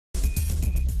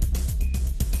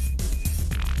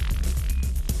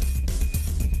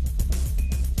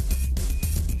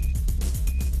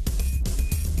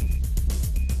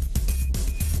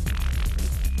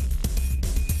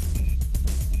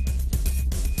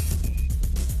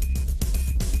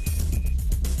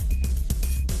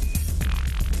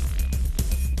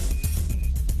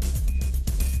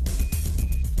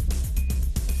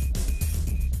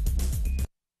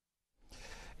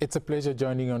It's a pleasure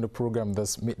joining you on the program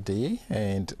this midday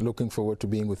and looking forward to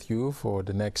being with you for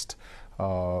the next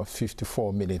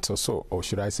 54 minutes or so, or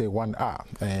should I say 1 hour.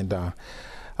 And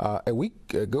a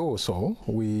week ago or so,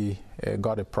 we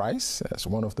got a prize as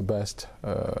one of the best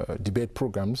debate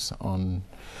programs on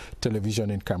television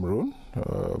in Cameroon,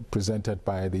 presented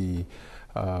by the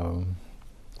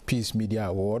Peace Media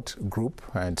Award Group.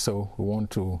 And so we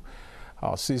want to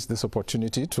seize this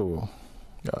opportunity to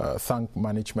thank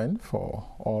management for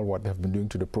all what they have been doing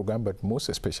to the program, but most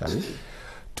especially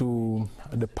to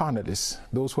the panelists,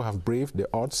 those who have braved the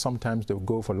odds. Sometimes they'll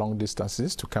go for long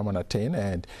distances to come and attend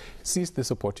and seize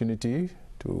this opportunity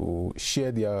to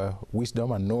share their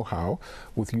wisdom and know-how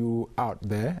with you out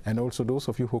there, and also those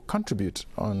of you who contribute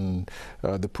on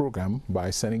the program by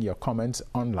sending your comments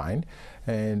online.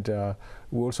 And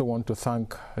we also want to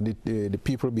thank the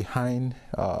people behind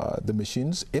the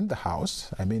machines in the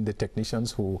house. I mean the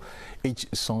technicians who each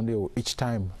Sunday or each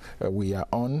time we are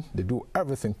on, they do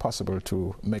everything possible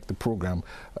to make the program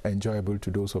enjoyable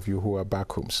to those of you who are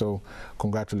back home. So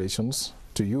congratulations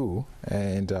to you,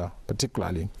 and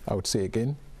particularly, I would say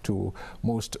again, to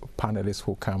most panelists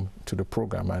who come to the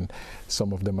program, and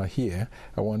some of them are here.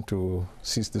 I want to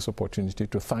seize this opportunity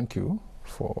to thank you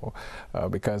for,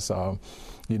 because,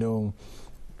 you know,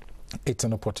 it's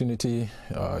an opportunity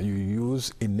you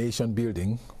use in nation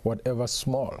building, whatever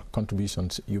small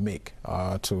contributions you make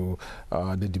to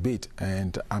the debate.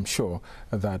 And I'm sure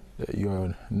that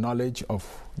your knowledge of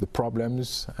the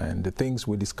problems and the things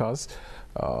we discuss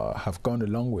have gone a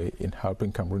long way in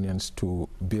helping Cameroonians to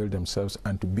build themselves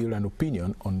and to build an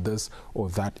opinion on this or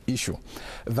that issue.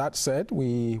 That said,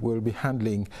 we will be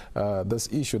handling this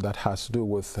issue that has to do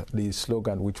with the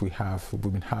slogan which we've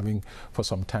been having for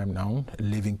some time now,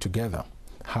 living together.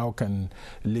 How can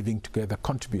living together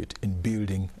contribute in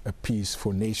building a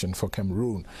peaceful nation for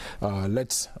Cameroon?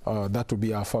 That will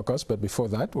be our focus, but before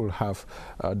that we'll have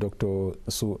Dr.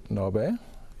 Su Norbert.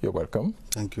 You're welcome.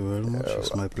 Thank you very much.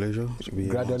 It's my pleasure to be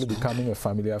gradually becoming a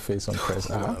familiar face on Press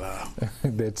A.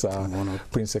 That's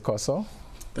Prince Ekoso.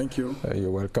 Thank you.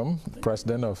 You're welcome.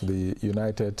 President of the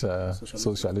United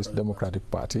Socialist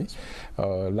Democratic Party.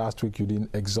 Last week you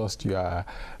didn't exhaust your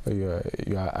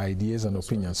ideas and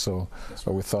opinions, so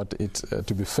we thought it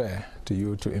to be fair to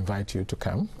you to invite you to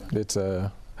come. That's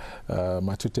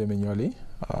Matute Mignoli,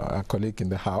 a colleague in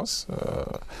the House.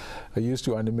 I used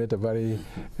to animate a very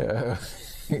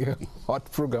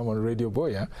hot program on Radio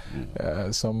Boya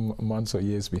some months or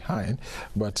years behind,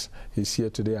 but he's here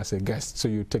today as a guest, so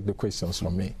you take the questions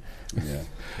from me. Yeah,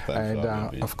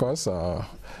 and of course, our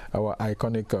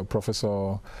iconic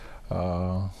Professor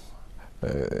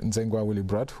Nzengwa Willie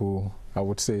Brad, who I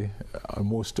would say a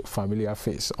most familiar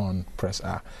face on Press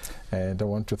A. And I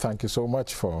want to thank you so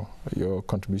much for your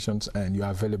contributions and your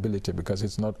availability, because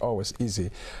it's not always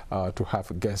easy to have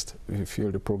a guest who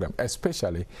fill the program,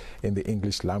 especially in the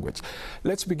English language.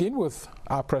 Let's begin with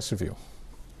our press review.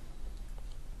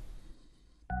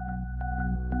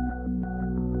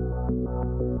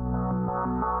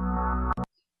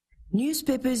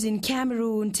 Newspapers in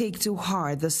Cameroon take to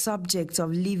heart the subject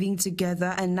of living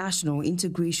together and national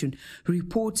integration,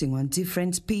 reporting on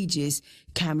different pages.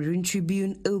 Cameroon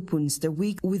Tribune opens the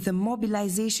week with the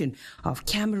mobilization of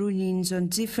Cameroonians on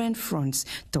different fronts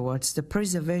towards the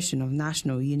preservation of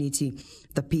national unity.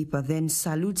 The paper then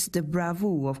salutes the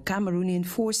bravo of Cameroonian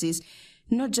forces,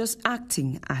 not just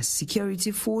acting as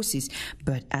security forces,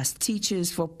 but as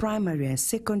teachers for primary and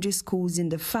secondary schools in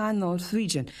the far north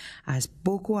region, as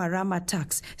Boko Haram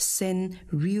attacks send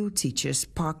real teachers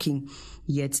packing.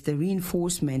 Yet the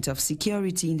reinforcement of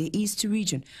security in the East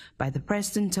region by the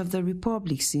President of the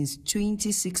Republic since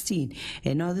 2016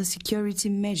 and other security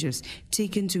measures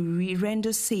taken to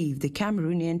render safe the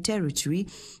Cameroonian territory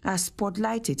are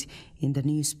spotlighted in the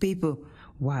newspaper.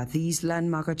 While these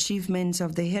landmark achievements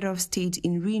of the head of state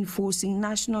in reinforcing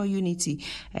national unity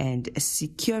and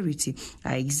security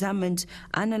are examined,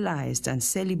 analyzed, and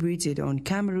celebrated on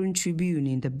Cameroon Tribune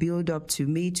in the build-up to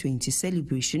May 20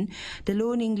 celebration, the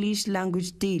lone English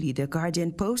language daily The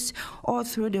Guardian Post all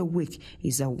through the week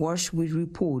is awash with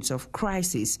reports of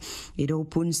crisis. It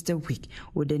opens the week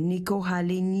with the Nico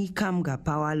Haleni Kamga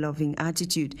power-loving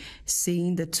attitude,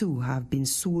 saying the two have been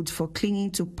sued for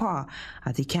clinging to power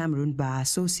at the Cameroon Bar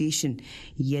Association.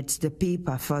 Yet the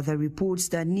paper further reports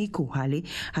that Nico Hale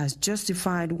has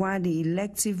justified why the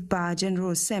elective Bar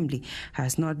General Assembly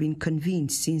has not been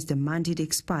convened since the mandate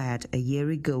expired a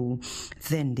year ago.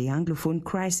 Then the Anglophone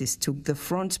crisis took the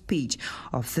front page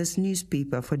of this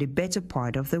newspaper for the better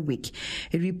part of the week.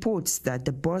 It reports that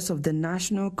the boss of the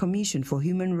National Commission for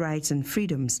Human Rights and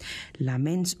Freedoms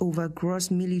laments over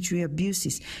gross military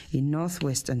abuses in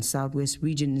northwest and southwest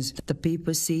regions. The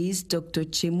paper says Dr.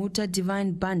 Chemuta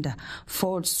Divine Banda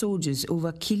fought soldiers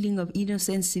over killing of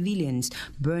innocent civilians,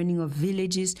 burning of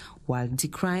villages, while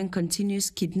decrying continuous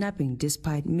kidnapping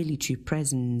despite military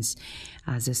presence.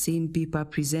 As the same paper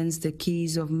presents the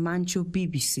case of Mancho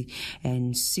BBC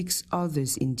and 6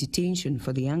 others in detention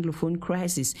for the Anglophone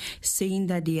crisis, saying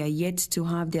that they are yet to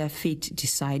have their fate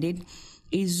decided,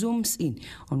 it zooms in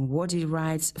on what it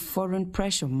writes foreign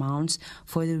pressure mounts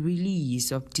for the release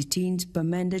of detained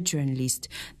Bamenda journalist.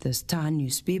 The Star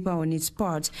newspaper on its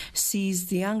part sees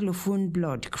the Anglophone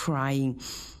blood crying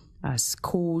as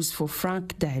calls for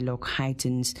frank dialogue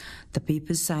heightens. The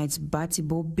paper cites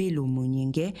Batibo, Belo,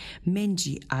 Munyenge,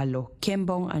 Menji, Alo,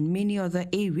 Kembong, and many other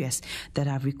areas that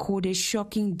have recorded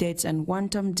shocking deaths and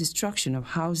wanton destruction of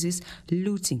houses,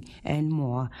 looting, and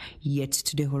more. Yet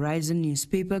to the Horizon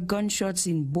newspaper, gunshots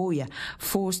in Boya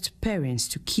forced parents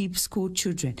to keep school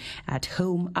children at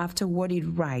home after what it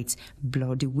writes,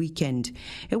 bloody weekend.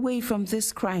 Away from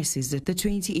this crisis, the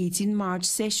 2018 March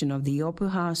session of the Upper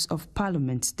House of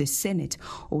Parliament, the Senate,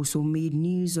 also made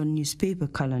news on newspaper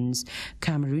columns.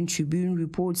 Cameroon Tribune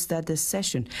reports that the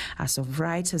session as of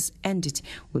right has ended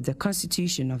with the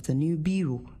constitution of the new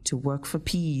bureau to work for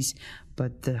peace.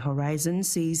 But the Horizon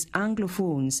says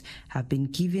Anglophones have been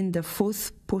given the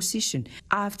 4th position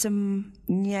after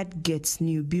Nyat gets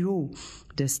new bureau.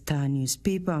 The Star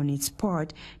newspaper on its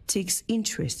part takes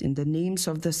interest in the names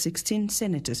of the 16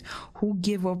 senators who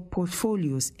gave up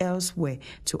portfolios elsewhere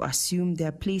to assume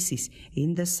their places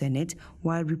in the Senate,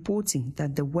 while reporting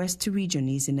that the West region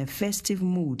is in a festive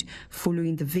mood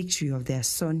following the victory of their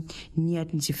son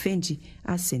Nyat Njifenji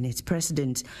as Senate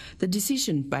President. The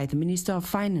decision by the Minister of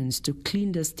Finance to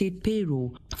clean the state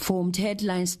payroll formed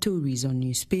headline stories on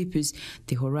newspapers.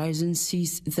 The Horizon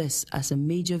sees this as a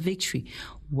major victory,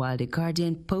 while the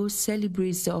Guardian Post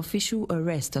celebrates the official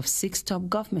arrest of 6 top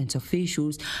government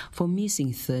officials for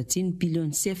missing 13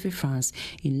 billion CFA francs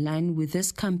in line with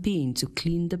this campaign to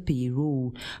clean the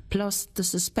payroll, plus the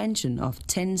suspension of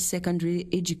 10 secondary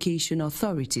education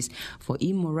authorities for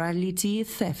immorality,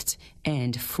 theft,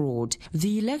 and fraud.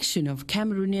 The election of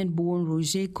Cameroonian-born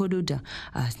Roger Kododa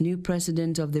as new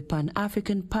president of the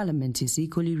Pan-African Parliament is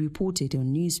equally reported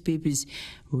on newspapers.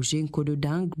 Roger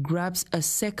Kododa grabs a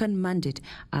second mandate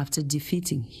after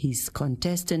defeating his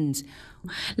contestants.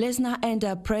 Let's now end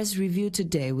our press review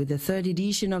today with the 3rd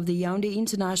edition of the Yaoundé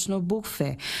International Book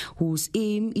Fair, whose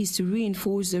aim is to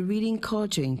reinforce the reading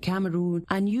culture in Cameroon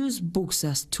and use books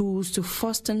as tools to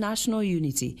foster national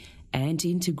unity and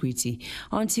integrity.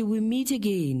 Until we meet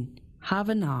again, have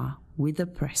an hour with the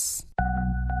press.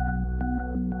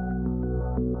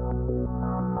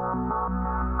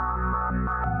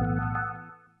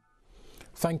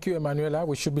 Thank you, Emanuela.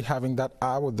 We should be having that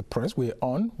hour with the press. We're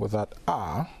on with that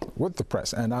hour with the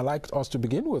press. And I'd like us to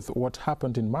begin with what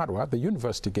happened in Marwa, the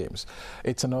University Games.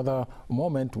 It's another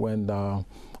moment when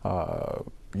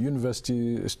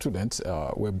university students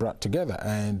were brought together,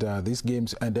 and these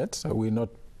games ended. So we're not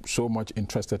so much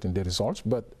interested in the results,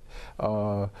 but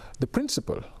the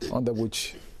principle under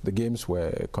which the games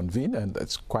were convened, and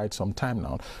that's quite some time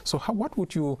now. So what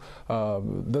would you,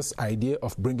 this idea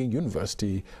of bringing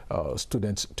university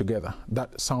students together,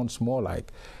 that sounds more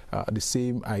like the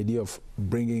same idea of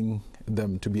bringing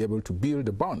them to be able to build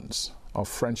the bonds of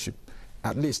friendship,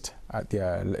 at least at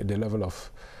the level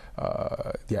of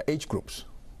their age groups.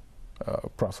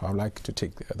 Prof, I'd like to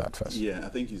take that first. Yeah, I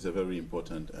think it's a very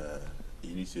important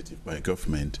initiative by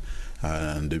government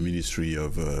and the Ministry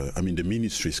of, the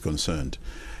ministry is concerned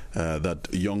that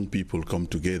young people come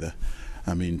together,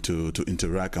 to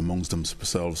interact amongst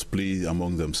themselves, play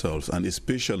among themselves, and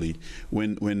especially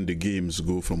when the games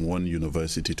go from one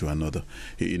university to another,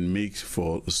 it makes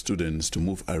for students to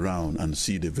move around and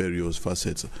see the various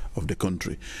facets of the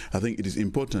country. I think it is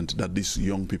important that these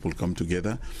young people come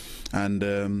together, and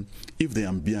if the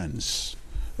ambience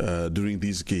during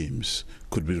these games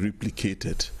could be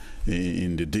replicated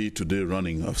in the day-to-day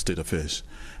running of state affairs,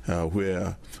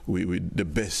 where the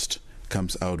best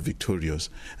comes out victorious,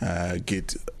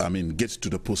 gets to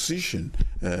the position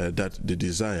that they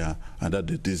desire and that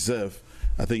they deserve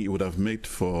I think it would have made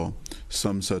for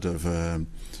some sort of, I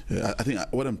think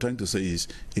what I'm trying to say is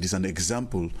it is an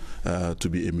example to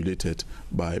be emulated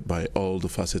by all the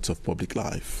facets of public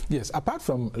life. Yes, apart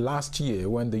from last year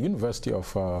when the University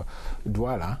of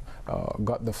Douala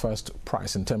got the first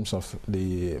prize in terms of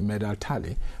the medal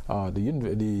tally,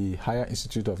 the Higher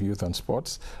Institute of Youth and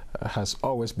Sports has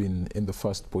always been in the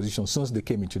first position since they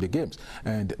came into the games.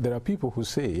 And there are people who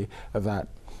say that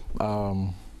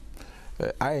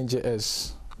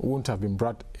INJS wouldn't have been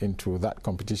brought into that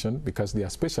competition because they are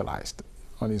specialized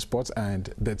in sports,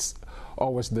 and that's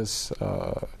always this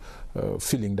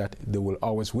feeling that they will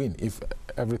always win if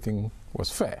everything was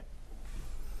fair.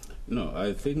 No,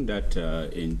 I think that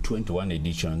in 21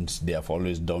 editions they have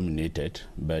always dominated,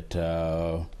 but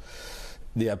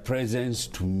their presence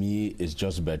to me is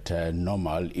just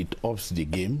normal. It ups the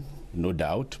game, no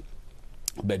doubt.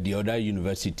 But the other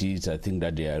universities, I think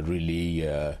that they are really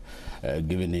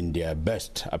giving in their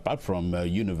best. Apart from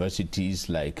universities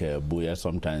like Buya,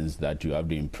 sometimes that you have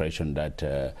the impression that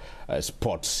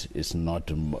sports is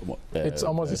not... it's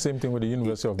almost the same thing with the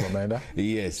University of Bamenda.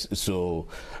 Yes, so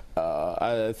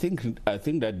I think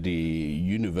that the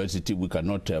university, we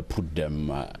cannot put them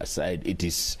aside. It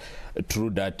is true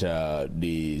that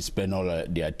they spend all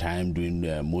their time doing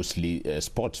mostly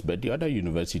sports, but the other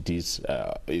universities,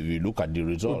 if you look at the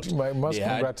results, I must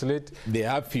congratulate. They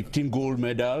have 15 gold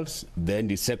medals, then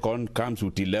the second comes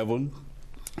with 11,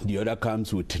 the other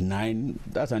comes with 9.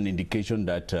 That's an indication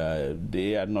that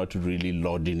they are not really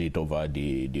lording it over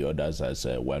the others as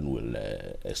one will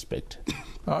expect.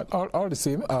 All the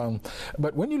same,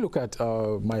 but when you look at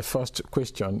my first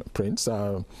question, Prince,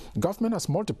 government has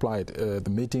multiplied the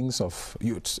meetings of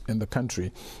youths in the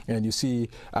country, and you see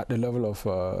at the level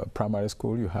of primary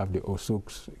school you have the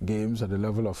Osuk games, at the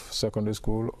level of secondary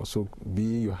school Osuk B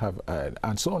you have,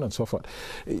 and so on and so forth.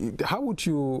 How would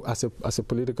you, as a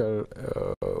political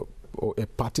or a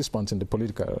participant in the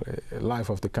political life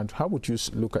of the country, how would you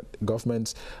look at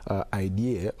government's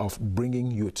idea of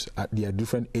bringing youths at their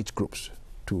different age groups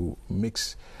to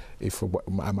mix, if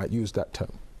I might use that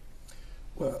term?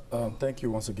 Well, thank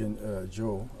you once again,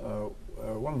 Joe.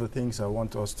 One of the things I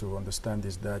want us to understand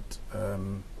is that,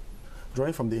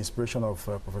 drawing from the inspiration of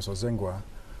Professor Zengwa,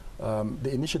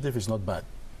 the initiative is not bad,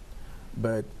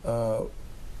 but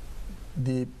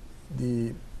the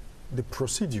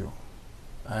procedure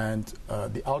and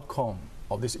the outcome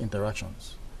of these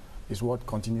interactions is what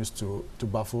continues to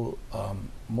baffle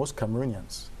most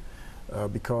Cameroonians.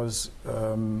 Because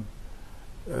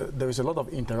there is a lot of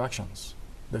interactions,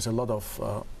 there's a lot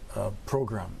of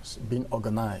programs being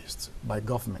organized by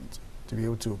government to be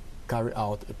able to carry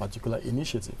out a particular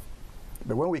initiative.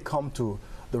 But when we come to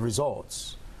the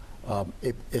results,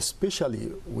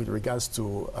 especially with regards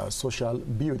to social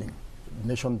building,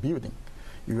 nation building,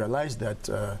 you realize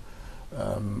that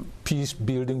peace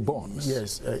building bonds.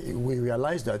 Yes, we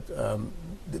realize that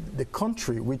the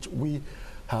country which we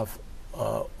have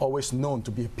always known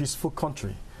to be a peaceful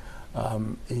country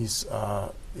is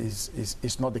not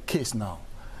the case now.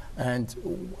 And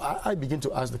I begin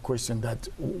to ask the question that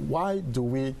why do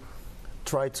we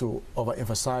try to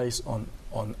overemphasize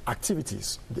on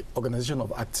activities, the organization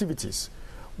of activities,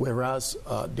 whereas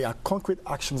there are concrete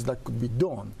actions that could be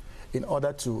done in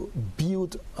order to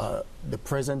build the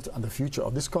present and the future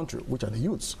of this country, which are the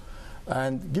youths.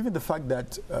 And given the fact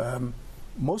that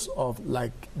most of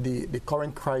the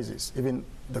current crisis, even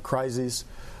the crisis,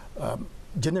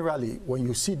 generally when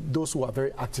you see those who are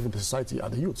very active in the society are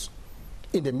the youths.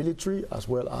 In the military as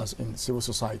well as in civil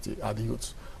society are the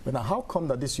youths. But now how come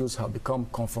that these youths have become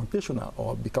confrontational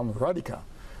or become radical?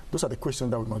 Those are the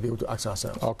questions that we must be able to ask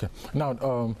ourselves. Okay.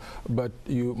 Now, but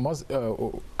you must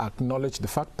acknowledge the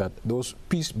fact that those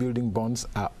peace-building bonds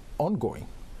are ongoing.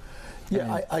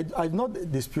 Yeah, I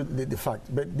not dispute the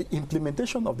fact, but the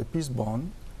implementation of the peace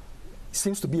bond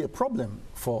seems to be a problem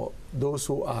for those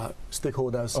who are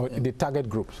stakeholders. Oh, the target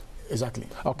groups. Exactly.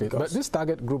 Okay, but these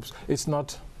target groups, it's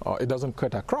not, it doesn't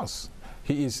cut across.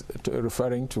 He is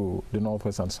referring to the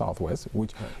Northwest and Southwest,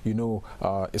 which, you know,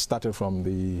 it started from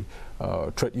the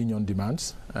trade union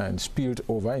demands and spilled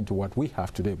over into what we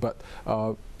have today. But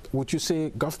would you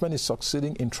say government is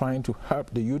succeeding in trying to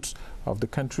help the youths of the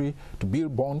country to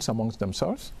build bonds amongst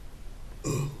themselves?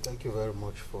 Thank you very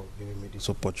much for giving me this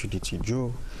opportunity,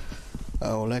 Joe.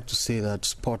 I would like to say that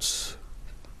sports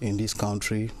in this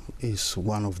country is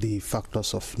one of the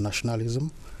factors of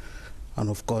nationalism and,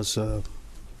 of course,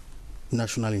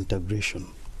 national integration.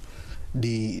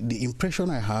 The impression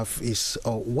I have is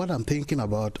what I'm thinking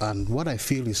about, and what I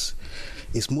feel is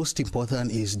most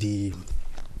important is the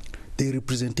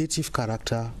representative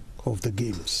character of the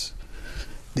games.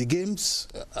 the games,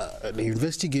 the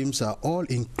university games are all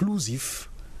inclusive,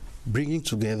 bringing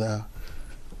together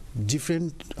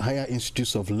different higher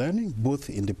institutes of learning, both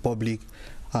in the public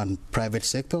and private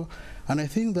sector. And I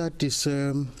think that is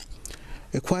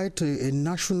quite a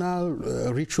national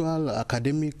ritual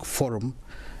academic forum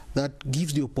that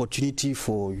gives the opportunity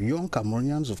for young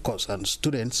Cameroonians, of course, and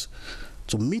students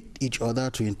to meet each other,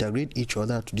 to integrate each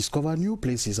other, to discover new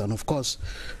places, and of course,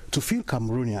 to feel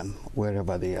Cameroonian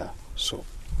wherever they are. So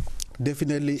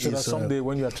definitely, so that someday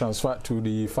when you are transferred to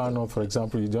the Far North, for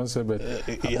example, you don't say, but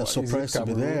you're surprised to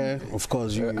be there. Of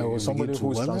course, you I was somebody who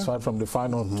was transferred from the Far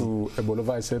North to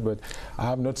Ebolova. I said, but I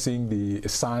have not seen the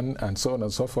sun and so on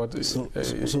and so forth.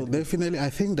 So definitely, I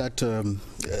think that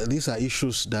these are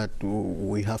issues that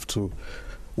we have to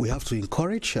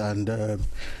encourage, and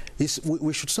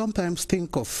we should sometimes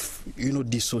think of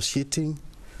dissociating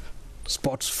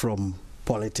sports from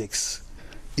politics.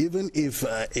 Even if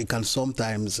it can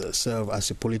sometimes serve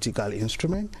as a political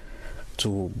instrument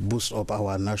to boost up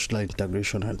our national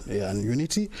integration and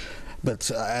unity,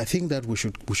 but I think that we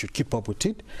should keep up with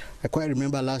it. I quite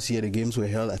remember last year the games were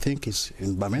held, I think it's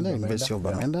in Bamenda, University of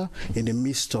Bamenda, in the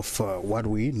midst of what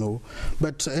we know,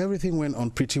 but everything went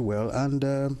on pretty well,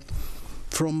 and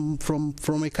from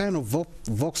a kind of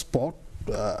vox pop,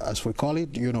 as we call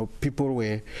it, people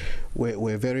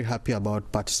were very happy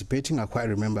about participating. I quite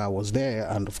remember I was there,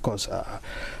 and of course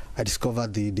I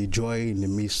discovered the joy in the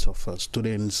midst of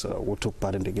students who took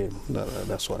part in the game.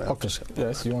 That's what I have to say.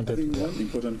 Yes, you wanted. I think one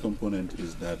important component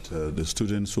is that the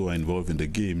students who are involved in the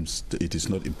games, it is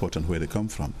not important where they come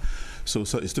from. So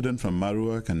a student from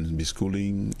Marua can be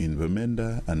schooling in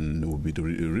Bamenda and will be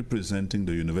representing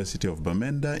the University of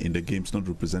Bamenda in the games, not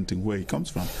representing where he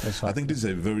comes from. Exactly. I think this is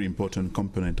a very important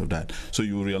component of that. So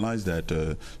you realize that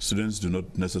students do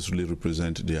not necessarily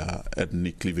represent their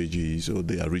ethnic cleavages or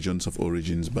their regions of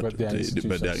origins, but their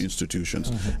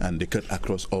institutions, and they cut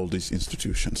across all these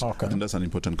institutions. Okay. I think that's an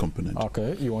important component.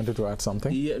 Okay, you wanted to add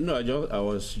something? Yeah, no, I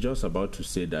was just about to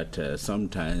say that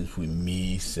sometimes we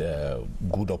miss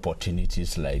good opportunities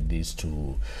like this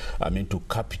to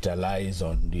capitalize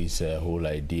on this whole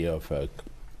idea of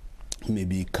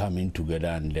maybe coming together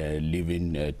and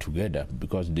living together,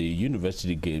 because the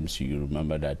university games, you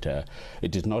remember that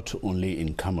it is not only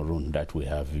in Cameroon that we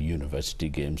have university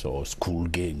games or school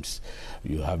games.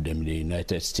 You have them in the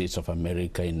United States of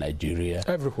America, in Nigeria.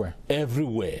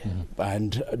 Everywhere.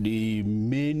 And the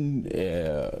main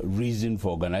reason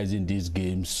for organizing these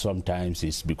games sometimes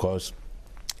is because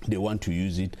they want to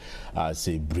use it as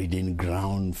a breeding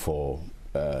ground for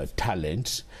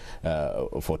talents,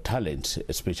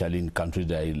 especially in countries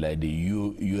like the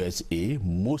USA.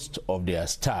 Most of their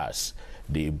stars,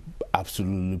 they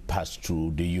absolutely pass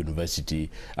through the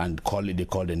university and they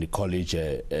call them the college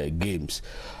games.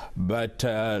 But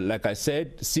like I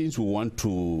said, since we want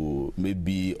to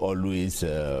maybe always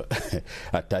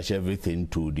attach everything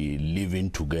to the living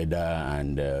together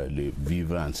and the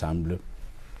vivre ensemble,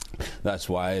 that's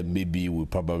why maybe we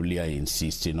probably are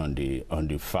insisting on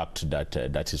the fact that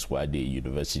that is why the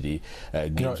university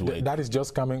games. That is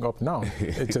just coming up now.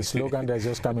 It's a slogan that's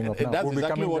just coming up now. That's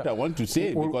exactly what I want to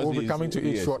say. We'll be coming to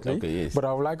it shortly. Okay, yes. But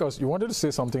I would like us. You wanted to say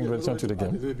something in relation to the game.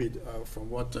 A little bit from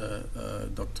what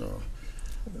Dr.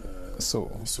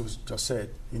 So just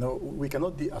said. We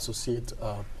cannot deassociate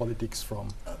politics from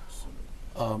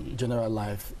general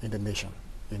life in the nation.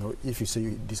 If you say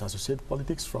you disassociate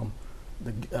politics from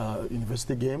the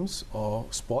university games or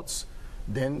sports,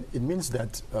 then it means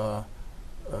that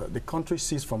the country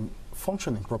ceases from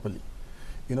functioning properly.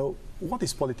 What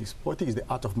is politics? Politics is the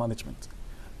art of management.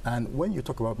 And when you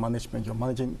talk about management, you're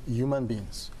managing human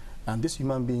beings. And these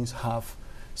human beings have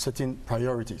certain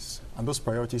priorities. And those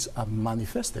priorities are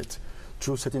manifested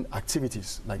through certain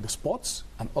activities, like the sports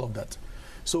and all of that.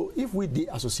 So if we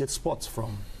deassociate sports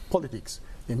from politics,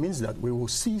 it means that we will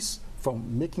cease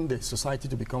from making the society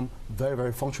to become very,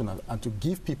 very functional and to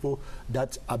give people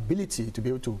that ability to be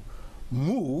able to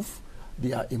move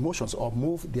their emotions or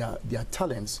move their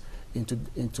talents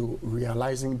into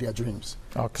realizing their dreams.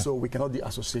 Okay. So we cannot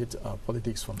deassociate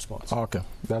politics from sports. Okay,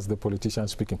 that's the politician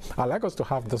speaking. I'd like us to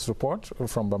have this report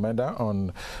from Bamenda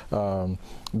on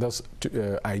this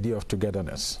idea of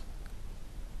togetherness.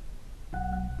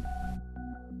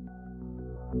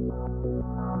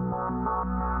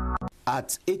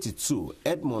 At 82,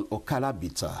 Edmond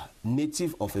Okalabita,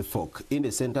 native of Efok in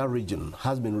the Central Region,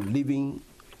 has been living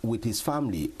with his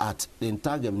family at the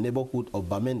Ntagem neighborhood of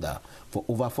Bamenda for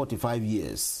over 45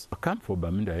 years. I came for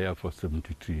Bamenda here for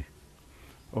 73.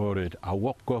 or a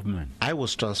work government. I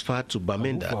was transferred to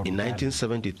Bamenda in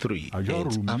 1973,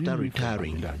 and after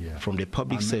retiring from the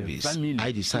public service,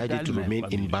 I decided to remain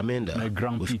in Bamenda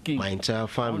with my entire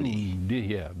family.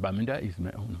 Bamenda is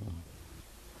my own home.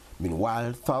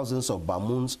 Meanwhile, thousands of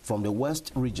Bamoons from the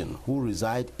West region who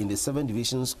reside in the 7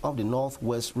 divisions of the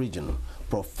Northwest region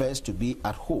profess to be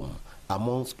at home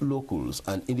amongst locals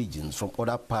and indigents from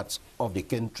other parts of the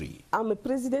country. I'm a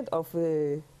president of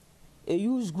a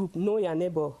youth group, Know Your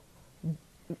Neighbor,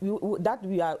 that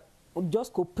we are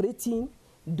just cooperating,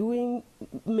 doing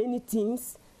many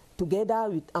things together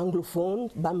with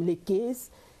Anglophones, Bamlekes,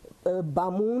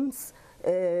 Bamoons,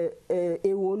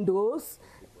 Ewondos,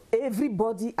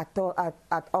 everybody at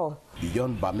all.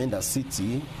 Beyond Bamenda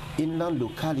city, inland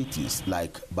localities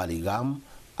like Baligam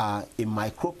are a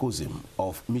microcosm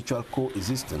of mutual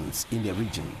coexistence in the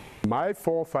region. My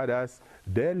forefathers,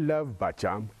 they loved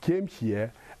Bacham, came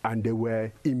here, and they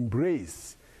were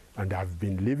embraced, and have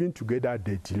been living together.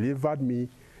 They delivered me,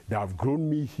 they have grown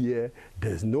me here.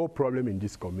 There's no problem in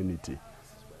this community.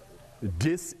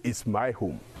 This is my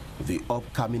home. The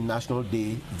upcoming National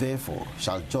Day, therefore,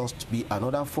 shall just be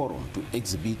another forum to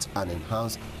exhibit and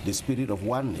enhance the spirit of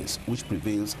oneness which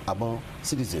prevails among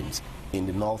citizens in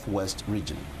the Northwest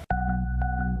region.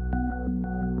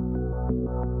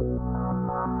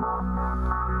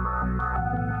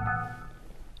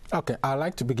 Okay, I'd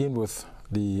like to begin with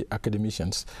the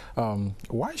academicians.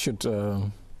 Why should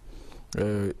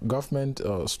government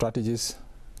strategies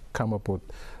come up with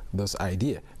this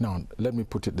idea? Now, let me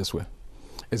put it this way.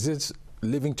 Is it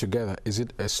living together, is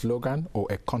it a slogan or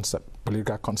a concept,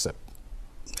 political concept?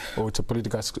 Or it's a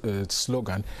political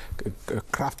slogan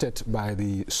crafted by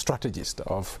the strategist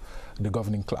of the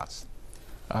governing class?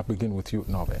 I'll begin with you,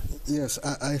 Norbert. Yes,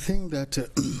 I think that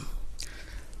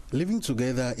living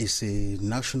together is a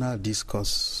national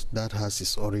discourse that has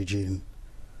its origin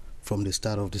from the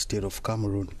start of the state of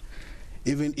Cameroon.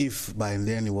 Even if by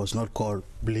then it was not called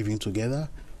living together,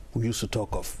 we used to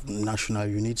talk of national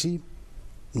unity,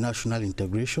 national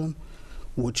integration,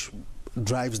 which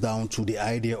drives down to the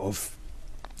idea of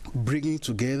bringing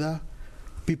together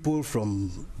people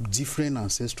from different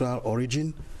ancestral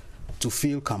origin to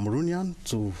feel Cameroonian,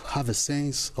 to have a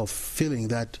sense of feeling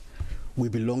that we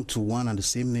belong to one and the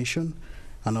same nation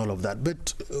and all of that.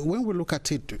 But when we look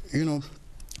at it, you know,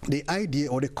 the idea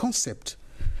or the concept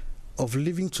of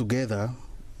living together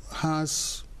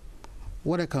has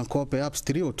what I can call perhaps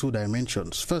 3 or 2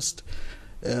 dimensions. First,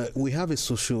 we have a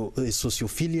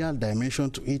socio-filial dimension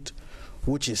to it,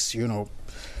 which is, you know,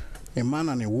 a man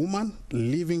and a woman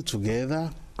living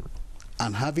together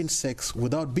and having sex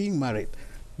without being married.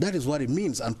 That is what it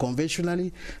means, and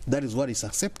conventionally, that is what is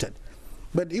accepted.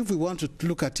 But if we want to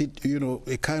look at it, you know,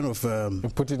 a kind of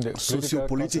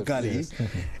socio-politically, yes.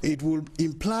 It will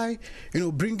imply, you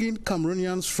know, bringing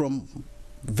Cameroonians from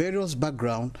various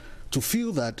backgrounds to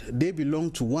feel that they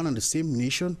belong to one and the same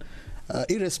nation,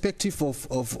 irrespective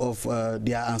of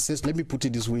their ancestors. Let me put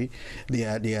it this way: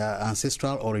 their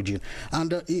ancestral origin.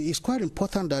 And it's quite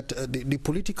important that the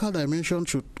political dimension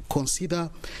should consider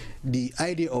the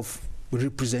idea of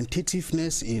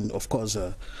representativeness in, of course,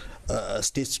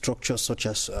 state structures such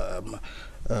as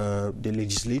the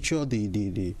legislature,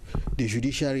 the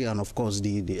judiciary, and of course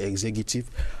the executive.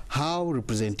 How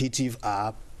representative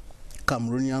are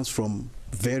Cameroonians from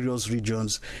various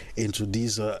regions into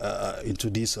these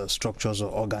structures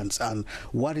or organs, and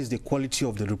what is the quality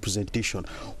of the representation?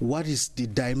 What is the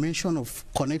dimension of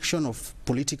connection of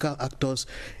political actors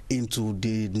into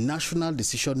the national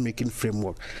decision-making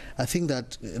framework? I think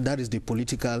that is the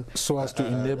political so as to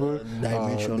enable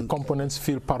dimension. The components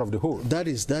feel part of the whole. That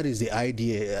is the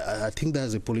idea. I think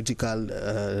that's the political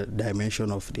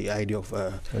dimension of the idea of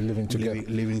living together.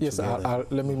 Living yes, together.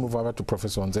 Let me move over to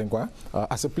Professor Nzengwa.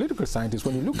 As a political scientist,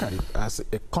 when you look at it as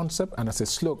a concept and as a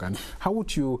slogan, how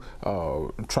would you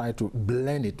try to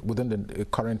blend it within the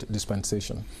current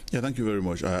dispensation? Yeah, thank you very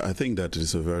much. I think that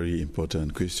is a very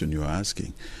important question you are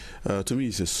asking. To me,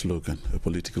 it's a slogan, a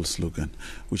political slogan,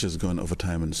 which has gone over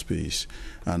time and space.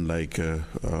 And like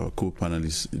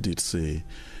co-panelists did say,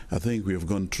 I think we have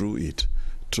gone through it,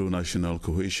 through national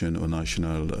cohesion or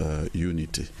national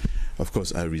unity. Of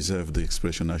course, I reserve the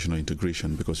expression national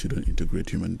integration because you don't integrate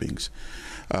human beings.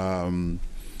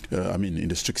 I mean, in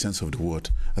the strict sense of the word.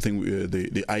 I think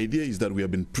the idea is that we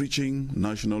have been preaching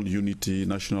national unity,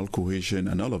 national cohesion,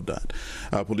 and all of that.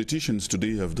 Our politicians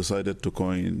today have decided to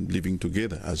coin living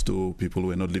together, as though people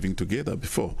were not living together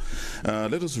before.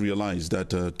 Let us realize that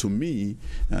to me,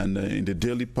 and in the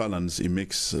daily parlance, it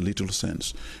makes little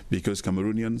sense, because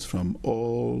Cameroonians from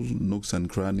all nooks and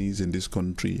crannies in this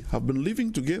country have been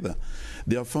living together.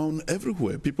 They are found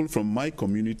everywhere. People from my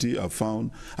community are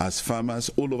found as farmers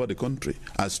all over the country,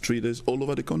 as traders all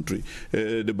over the country.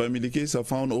 The Bamilikes are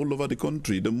found all over the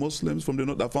country. The Muslims from the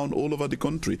north are found all over the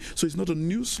country. So it's not a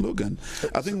new slogan.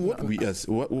 I think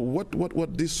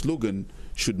what this slogan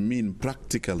should mean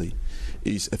practically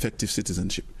is effective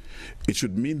citizenship. It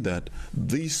should mean that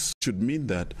these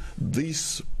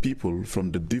people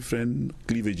from the different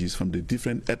cleavages, from the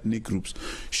different ethnic groups,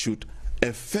 should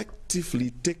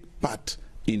effectively take part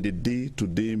in the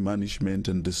day-to-day management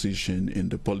and decision in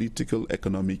the political,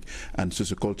 economic, and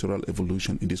sociocultural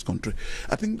evolution in this country.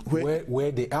 I think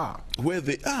where they are,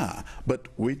 but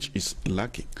which is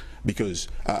lacking. Because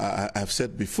I've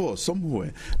said before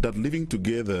somewhere that living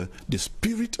together, the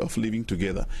spirit of living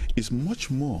together, is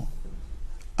much more,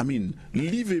 I mean,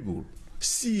 livable,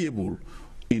 seeable,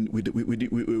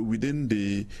 within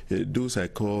the those I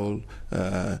call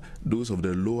those of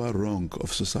the lower rung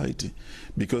of society.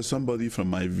 Because somebody from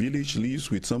my village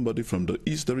lives with somebody from the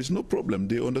east, there is no problem.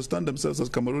 They understand themselves as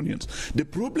Cameroonians. The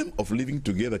problem of living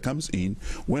together comes in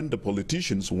when the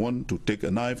politicians want to take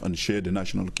a knife and share the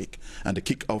national cake, and they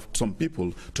kick out some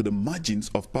people to the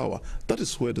margins of power. That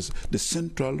is where the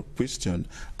central question: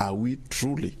 are we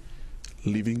truly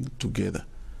living together?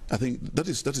 I think that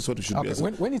is what we should be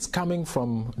asking. When it's coming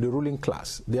from the ruling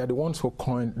class, they are the ones who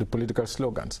coined the political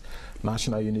slogans,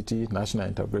 national unity, national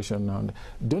integration. And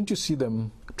don't you see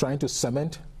them trying to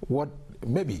cement what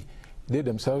maybe they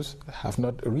themselves have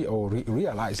not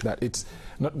realized that it's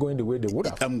not going the way they would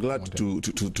have? I'm glad to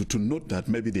note that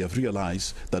maybe they have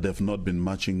realized that they have not been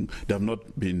matching, they have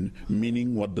not been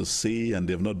meaning what they say, and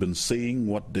they have not been saying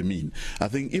what they mean. I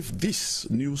think if this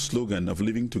new slogan of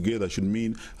living together should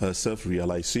mean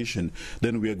self-realization,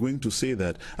 then we are going to say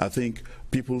that I think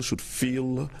people should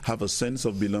have a sense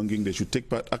of belonging. They should take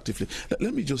part actively.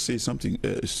 Let me just say something,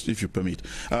 if you permit.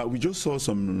 We just saw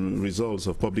some results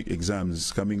of public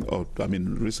exams coming out, I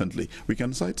mean, recently. We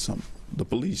can cite some. The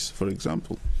police, for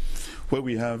example, where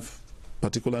we have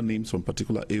particular names from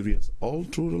particular areas all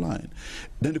through the line.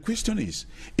 Then the question is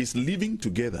living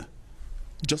together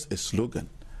just a slogan,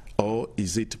 or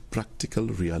is it practical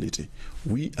reality?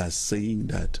 We are saying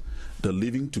that the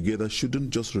living together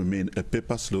shouldn't just remain a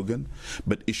paper slogan,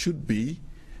 but it should be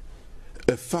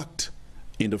a fact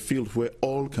in the field where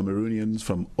all Cameroonians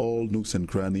from all nooks and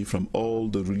crannies, from all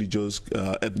the religious,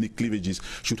 ethnic cleavages,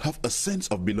 should have a sense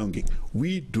of belonging.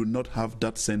 We do not have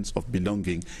that sense of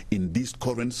belonging in this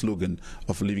current slogan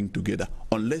of living together,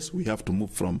 unless we have to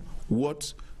move from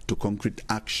words to concrete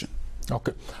action.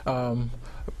 Okay.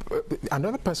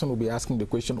 Another person will be asking the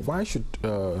question, why should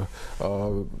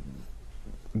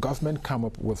government come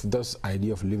up with this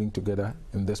idea of living together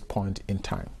in this point in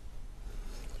time?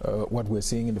 What we're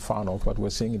seeing in the far north, what we're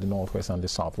seeing in the northwest and the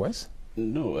southwest?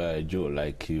 No, Joe,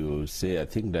 like you say, I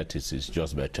think that it is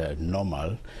just better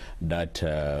normal that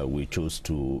we chose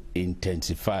to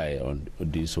intensify on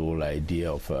this whole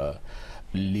idea of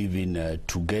living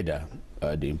together.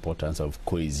 The importance of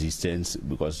coexistence,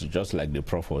 because just like the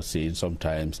Prof was saying,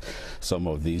 sometimes some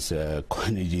of these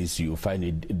coinages you find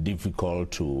it difficult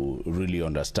to really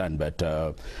understand,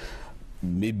 but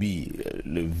maybe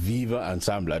the Viva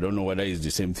Ensemble, I don't know whether it's the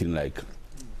same thing like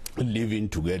living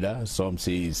together. Some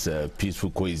say it's peaceful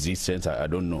coexistence, I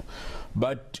don't know.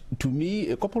 But to me,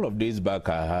 a couple of days back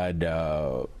I had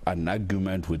an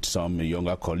argument with some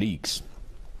younger colleagues,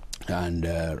 and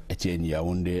Etienne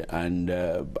Yaoundé, and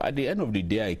at the end of the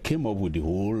day I came up with the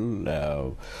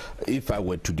whole, if I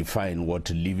were to define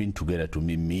what living together to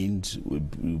me means,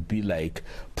 would be like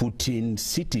putting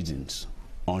citizens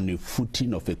on a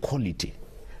footing of equality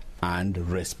and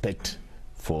respect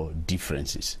for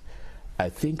differences. I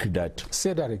think that...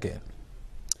 Say that again.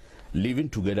 Living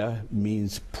together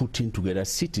means putting together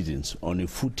citizens on a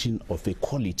footing of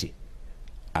equality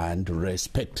and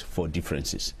respect for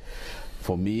differences.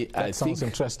 For me, that sounds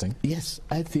interesting. Yes,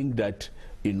 I think that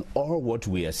in all what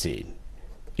we are saying,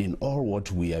 in all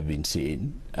what we have been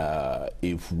saying,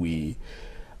 if we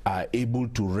are able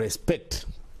to respect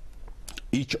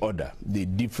each other, the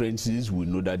differences, we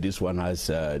know that this one has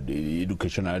the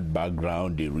educational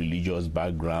background, the religious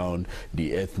background,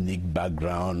 the ethnic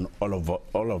background,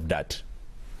 all of that.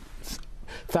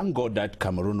 Thank God that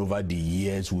Cameroon over the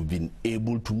years we've been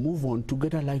able to move on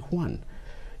together like one.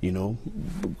 you know,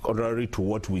 contrary to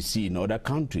what we see in other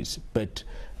countries. But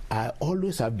I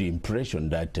always have the impression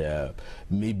that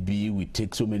maybe we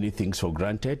take so many things for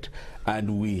granted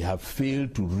and we have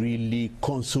failed to really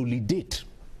consolidate.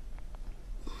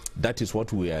 That is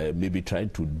what we are maybe trying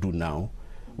to do now.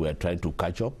 We are trying to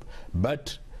catch up.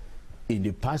 But in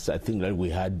the past, I think that we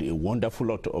had a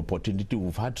wonderful opportunity.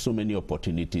 We've had so many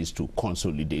opportunities to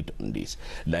consolidate on this.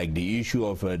 Like the issue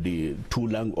of the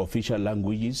two official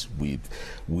languages, we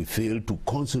failed to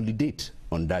consolidate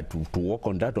on that, to work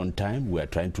on that on time. We are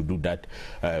trying to do that,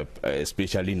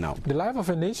 especially now. The life of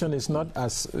a nation is not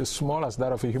as small as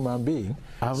that of a human being.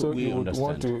 So you would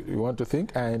want to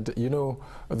think, and you know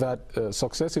that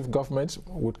successive governments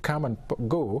would come and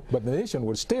go, but the nation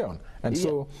would stay on. And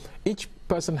so each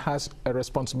person has a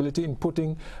responsibility in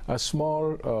putting a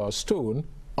small stone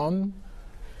on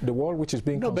the wall which is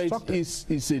being constructed.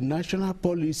 But it's a national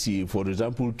policy, for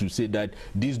example, to say that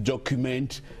this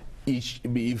document,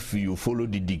 if you follow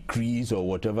the decrees or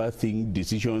whatever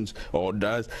decisions or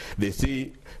does, they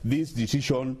say this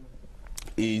decision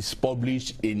is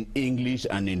published in English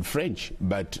and in French,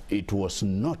 but it was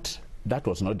not. That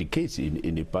was not the case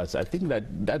in the past. I think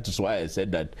that's why I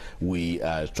said that we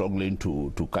are struggling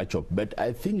to catch up. But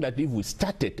I think that if we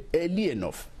started early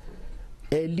enough,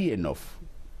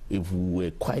 if we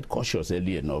were quite cautious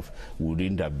early enough, we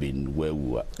wouldn't have been where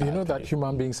we were. You know that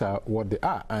human beings are what they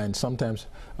are, and sometimes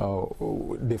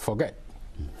they forget.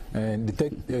 And they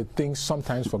take things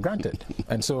sometimes for granted.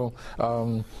 And so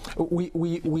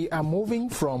we are moving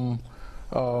from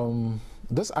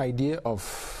this idea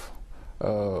of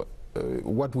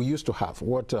what we used to have,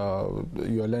 what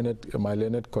my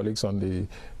learned colleagues on the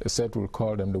set will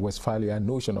call them the Westphalian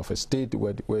notion of a state,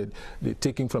 where they're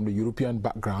taking from the European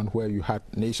background, where you had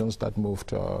nations that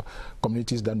moved,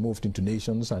 communities that moved into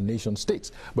nations and nation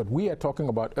states. But we are talking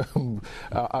about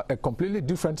a completely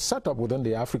different setup within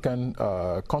the African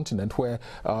continent, where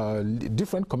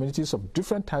different communities of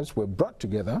different types were brought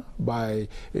together by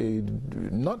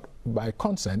not by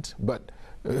consent, but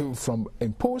from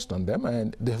imposed on them,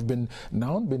 and they have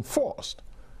now been forced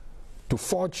to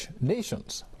forge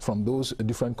nations from those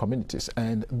different communities.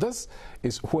 And this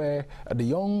is where the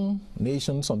young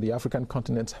nations on the African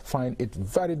continent find it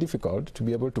very difficult to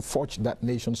be able to forge that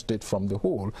nation state from the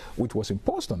whole, which was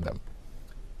imposed on them.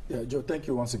 Yeah, Joe, thank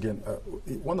you once again.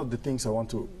 One of the things I want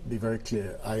to be very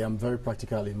clear, I am very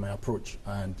practical in my approach,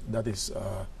 and that is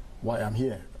why I'm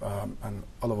here. And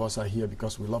all of us are here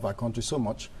because we love our country so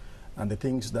much. And the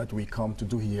things that we come to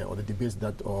do here, or the debates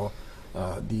that, or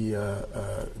the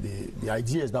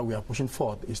ideas that we are pushing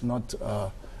forth, is not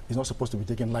supposed to be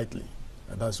taken lightly.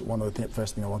 And that's one of the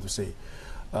first thing I want to say.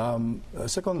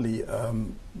 Secondly,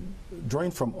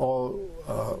 drawing from all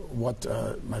what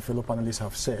my fellow panelists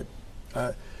have said,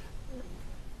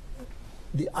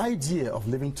 the idea of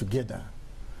living together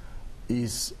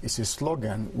is a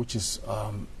slogan which is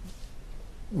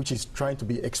trying to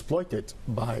be exploited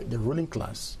by the ruling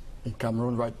class in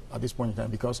Cameroon right at this point in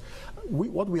time, because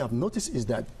what we have noticed is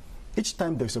that each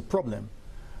time there's a problem,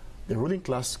 the ruling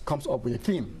class comes up with a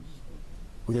theme,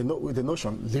 with the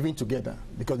notion living together,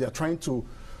 because they are trying to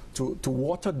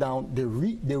water down the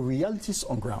realities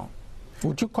on ground.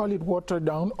 Would you call it watered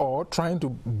down, or trying to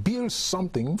build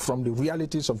something from the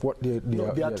realities of what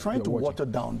they are trying to water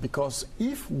down? Because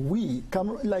if we,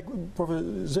 like Professor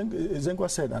Zengwa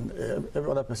said, and every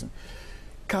other person,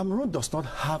 Cameroon does not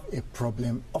have a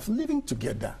problem of living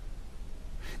together.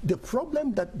 The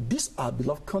problem that this our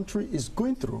beloved country is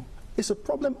going through is a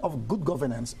problem of good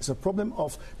governance. It's a problem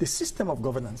of the system of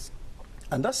governance.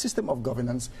 And that system of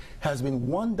governance has been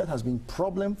one that has been a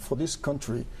problem for this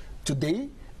country today,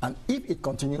 and if it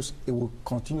continues, it will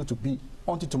continue to be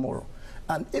until tomorrow.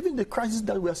 And even the crisis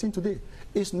that we are seeing today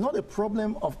is not a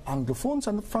problem of Anglophones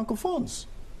and Francophones.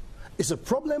 It's a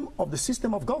problem of the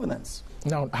system of governance.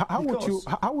 Now, how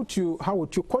would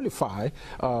you qualify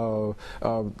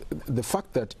the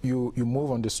fact that you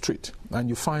move on the street and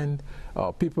you find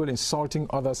people insulting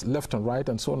others left and right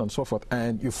and so on and so forth,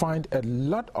 and you find a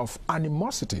lot of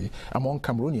animosity among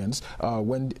Cameroonians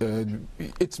when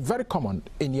it's very common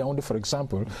in Yaoundé, for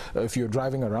example, if you're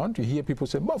driving around, you hear people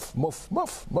say muff, muff,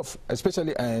 muff, muff,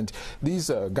 especially, and these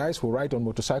guys who ride on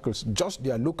motorcycles, just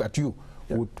their look at you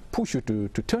would push you to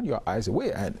turn your eyes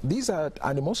away. And these are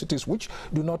animosities which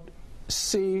do not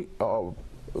say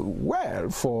well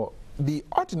for the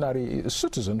ordinary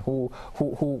citizen who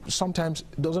sometimes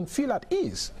doesn't feel at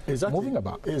ease moving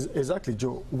about. Exactly,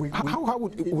 Joe. How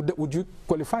would you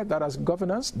qualify that as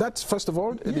governance? That's, first of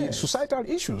all, the societal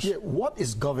issues. Yeah, what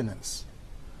is governance?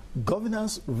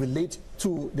 Governance relates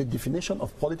to the definition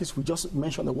of politics we just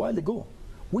mentioned a while ago.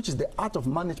 which is the art of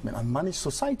management and manage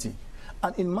society.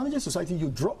 And in managing society, you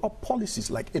draw up policies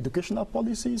like educational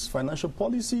policies, financial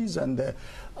policies, and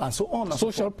so on. And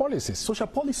social policies. Social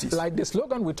policies. Like the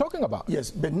slogan we're talking about.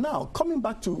 Yes, but now, coming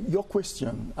back to your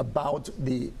question about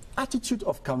the attitude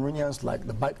of Cameroonians, like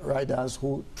the bike riders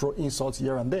who throw insults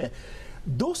here and there,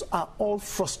 those are all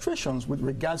frustrations with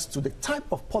regards to the type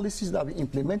of policies that we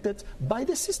implemented by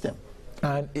the system.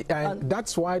 And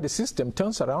that's why the system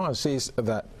turns around and says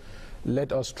that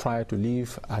let us try to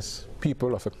live as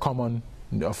people of a common,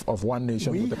 of one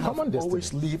nation with a common destiny. We have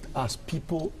always lived as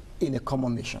people in a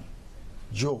common nation.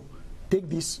 Joe, take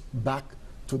this back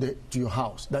to your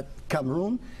house, that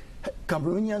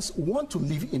Cameroonians want to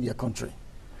live in their country.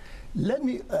 Let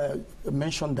me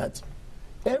mention that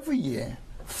every year,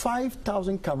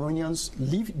 5,000 Cameroonians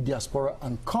leave diaspora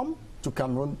and come to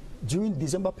Cameroon during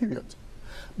December period.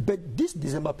 But this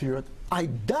December period, I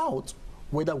doubt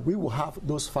whether we will have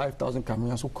those 5,000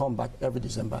 Cameroonians who come back every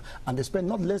December, and they spend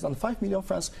not less than 5 million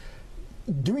francs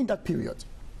during that period.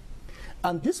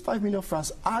 And these 5 million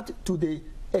francs add to the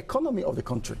economy of the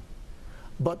country.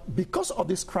 But because of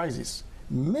this crisis,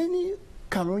 many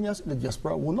Cameroonians in the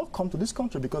diaspora will not come to this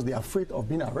country because they are afraid of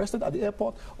being arrested at the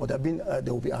airport, or they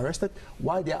will be arrested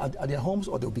while they are at their homes,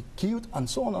 or they will be killed, and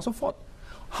so on and so forth.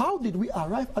 How did we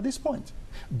arrive at this point?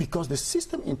 Because the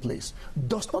system in place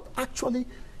does not actually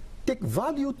take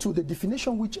value to the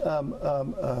definition which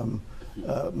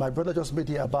my brother just made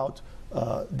here about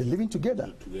the living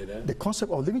together, the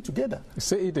concept of living together.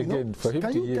 Say it again for him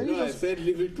to hear. No, I said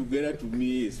living together to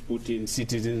me is putting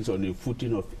citizens on a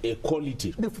footing of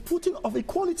equality. The footing of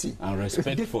equality. And respect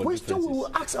for differences. The question we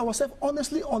will ask ourselves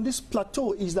honestly on this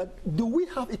plateau is that, do we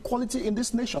have equality in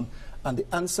this nation? And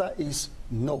the answer is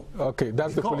no. Okay,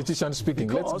 that's the politician speaking.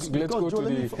 Let's go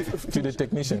to the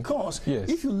technician. Because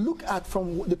if you look at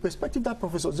from the perspective that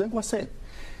Professor Zengwa said,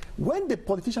 when the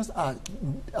politicians are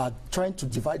trying to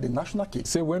divide the national cake.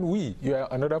 Say when you are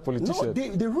another politician. No,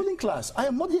 the ruling class. I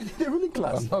am not the ruling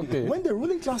class. Okay. When the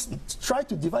ruling class try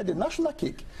to divide the national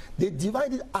cake, they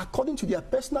divide it according to their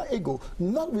personal ego,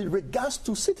 not with regards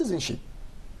to citizenship.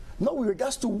 Not with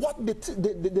regards to what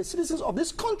the citizens of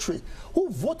this country who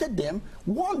voted them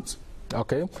want.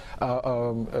 Okay.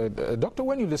 Doctor,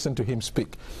 when you listen to him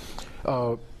speak,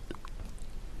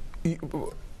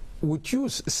 would you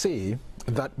say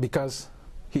that because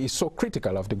he is so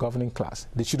critical of the governing class,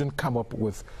 they shouldn't come up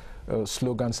with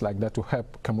slogans like that to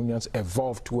help Cameroonians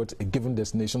evolve towards a given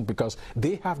destination, because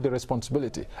they have the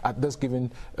responsibility at this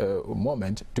given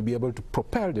moment to be able to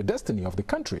propel the destiny of the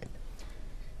country?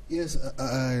 Yes,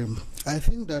 I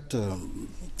think that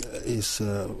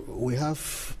we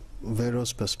have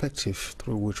various perspectives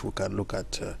through which we can look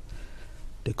at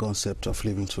the concept of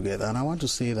living together. And I want to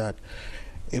say that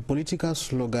a political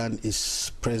slogan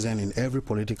is present in every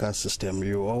political system.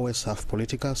 You always have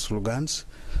political slogans.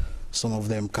 Some of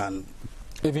them can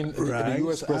even the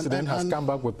U.S. president has come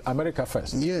back with America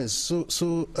first. Yes,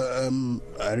 so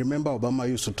I remember Obama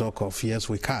used to talk of yes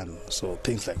we can, so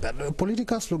things like that.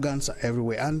 Political slogans are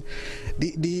everywhere, and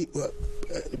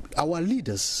our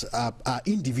leaders are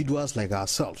individuals like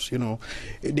ourselves. You know,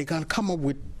 they can come up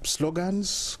with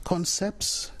slogans,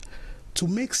 concepts to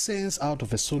make sense out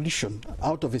of a solution,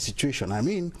 out of a situation. I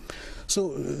mean,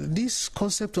 so this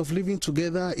concept of living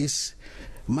together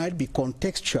might be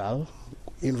contextual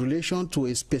in relation to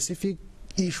a specific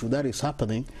issue that is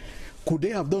happening. Could they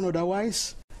have done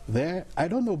otherwise? I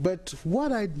don't know, but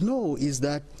what I know is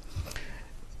that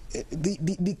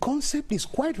the concept is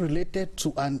quite related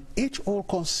to an age-old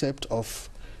concept of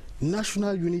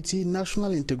national unity,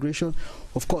 national integration.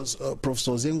 Of course,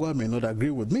 Professor Zengwa may not agree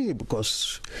with me,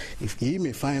 because if he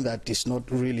may find that it's not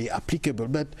really applicable.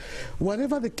 But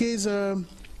whatever the case,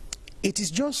 it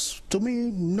is just, to me,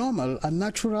 normal and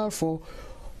natural for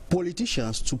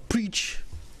politicians to preach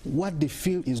what they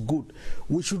feel is good.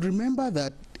 We should remember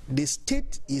that the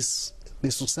state is the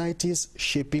society's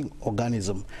shaping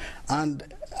organism, and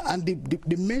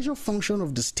the major function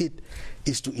of the state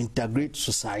is to integrate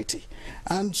society,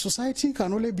 and society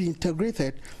can only be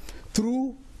integrated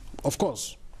through, of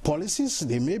course, policies.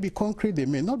 They may be concrete, they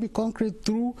may not be concrete,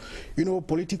 through, you know,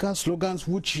 political slogans,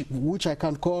 which I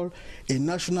can call a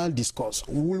national discourse.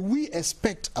 Will we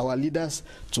expect our leaders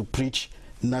to preach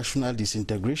national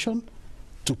disintegration,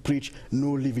 to preach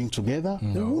no living together?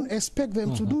 No. We won't expect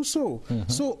them to do so.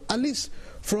 So at least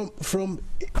from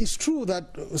it's true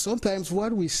that sometimes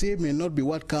what we say may not be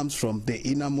what comes from the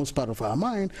innermost part of our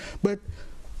mind, but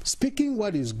speaking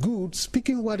what is good,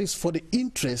 speaking what is for the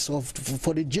interest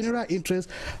for the general interest,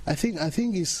 I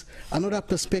think is another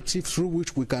perspective through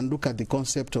which we can look at the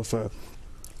concept of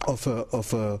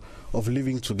of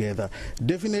living together.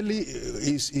 Definitely,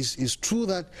 is true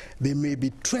that there may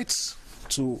be threats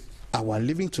to our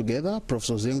living together.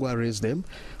 Professor Zengwa raised them.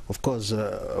 Of course,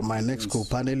 my next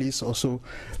co-panelists also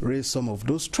raised some of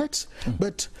those threats.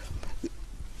 But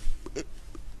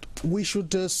we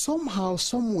should somehow,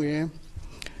 somewhere,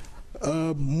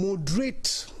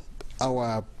 moderate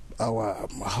our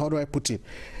how do I put it?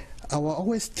 Our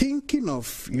always thinking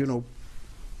of, you know,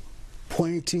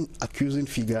 pointing accusing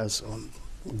figures on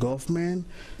government,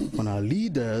 on our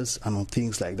leaders, and on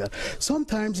things like that.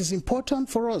 Sometimes it's important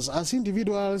for us as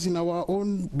individuals in our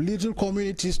own little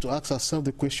communities to ask ourselves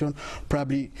the question,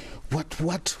 probably,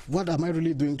 what am I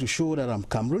really doing to show that I'm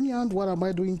Cameroonian? What am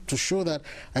I doing to show that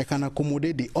I can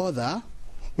accommodate the other?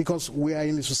 Because we are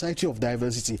in a society of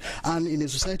diversity, and in a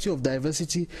society of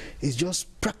diversity, it's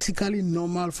just practically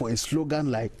normal for a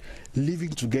slogan like living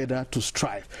together to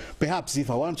strive. Perhaps if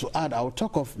I want to add, I'll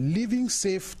talk of living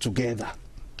safe together.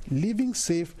 Living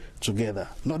safe together,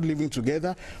 not living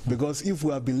together, because if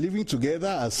we have been living together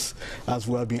as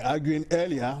we have been arguing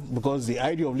earlier, because the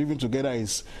idea of living together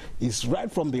is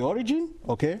right from the origin,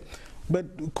 okay?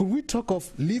 But could we talk of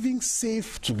living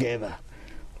safe together,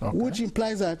 okay, which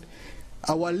implies that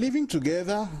our living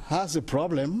together has a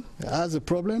problem.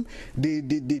 The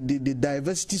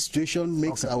diversity situation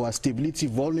makes our stability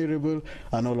vulnerable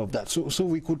and all of that. So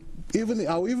we could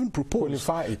I'll even propose.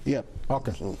 Qualify it. Yeah.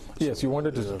 Okay. Yes, you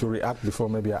wanted to react before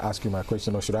maybe I ask you my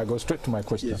question, or should I go straight to my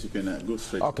question? Yes, you can go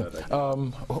straight to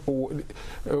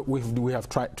that. We have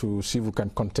tried to see if we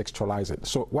can contextualize it.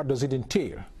 So what does it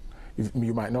entail?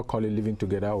 You might not call it living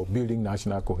together or building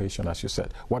national cohesion, as you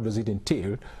said. What does it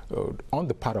entail on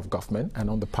the part of government and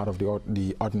on the part of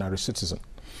the ordinary citizen?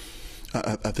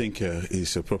 I think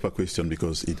it's a proper question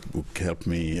because it would help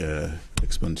me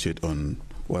expatiate on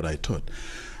what I thought.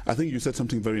 I think you said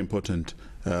something very important,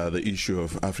 the issue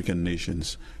of African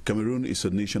nations. Cameroon is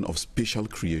a nation of special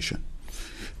creation,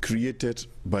 created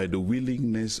by the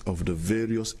willingness of the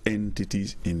various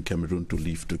entities in Cameroon to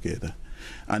live together.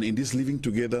 And in this living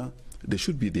together, there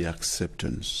should be the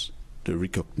acceptance, the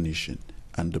recognition,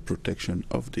 and the protection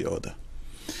of the other.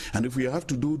 And if we have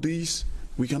to do this,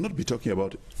 we cannot be talking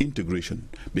about integration,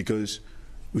 because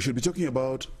we should be talking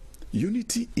about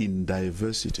unity in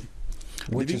diversity.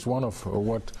 Which is one of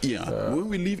what... when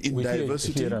we live in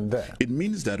diversity, here and there, it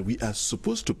means that we are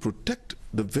supposed to protect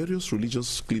the various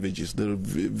religious cleavages, the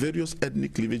various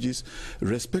ethnic cleavages,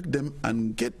 respect them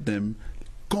and get them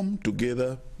come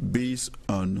together based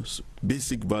on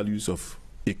basic values of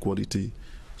equality,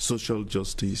 social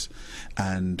justice,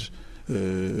 and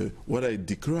what I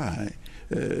decry,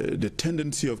 the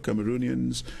tendency of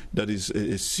Cameroonians that is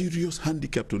a serious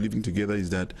handicap to living together is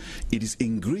that it is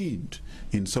ingrained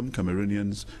in some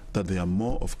Cameroonians that there are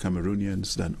more of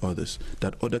Cameroonians than others,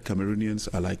 that other Cameroonians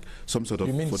are like some sort of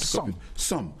photocopied,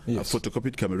 yes,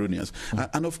 photocopied Cameroonians.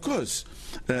 And of course,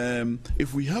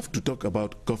 if we have to talk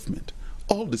about government,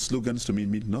 all the slogans to me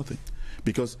mean nothing,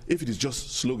 because if it is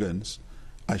just slogans,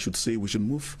 I should say we should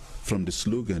move from the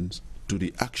slogans to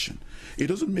the action. It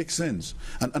doesn't make sense.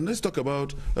 And let's talk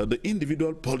about the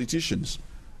individual politicians.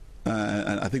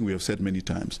 And I think we have said many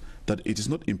times that it is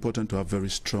not important to have very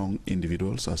strong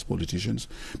individuals as politicians,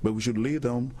 but we should lay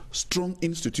down strong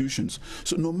institutions.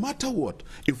 So no matter what,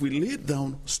 if we lay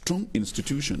down strong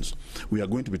institutions, we are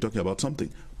going to be talking about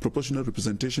something. Proportional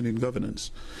representation in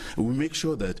governance. We make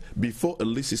sure that before a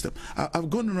list system, I've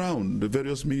gone around the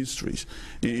various ministries.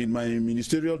 In my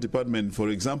ministerial department, for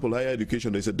example, higher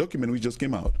education, there's a document which just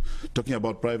came out talking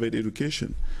about private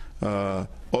education,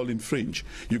 all in French.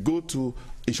 You go to,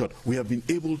 in short, we have been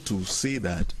able to say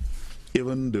that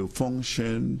even the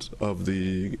functions of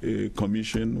the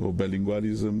commission or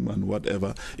bilingualism and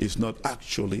whatever is not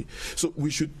actually. So we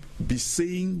should be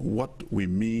saying what we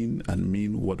mean and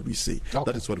mean what we say. Okay.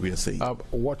 That is what we are saying.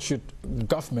 What should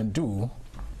government do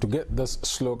to get this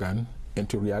slogan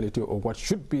into reality, or what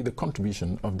should be the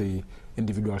contribution of the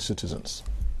individual citizens?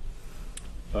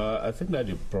 I think that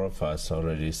the Prof has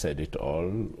already said it all.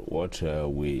 What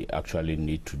we actually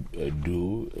need to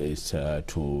do is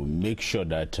to make sure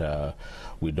that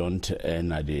we don't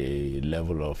end at the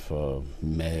level of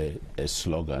mere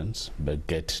slogans, but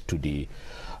get to the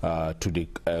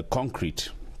concrete.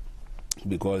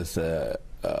 Because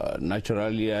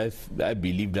naturally, I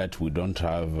believe that we don't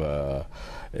have a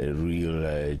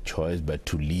real choice but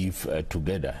to live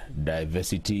together.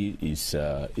 Diversity is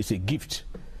a gift,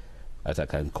 as I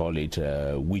can call it,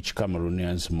 which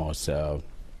Cameroonians must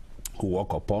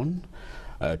work upon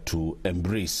to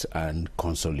embrace and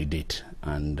consolidate.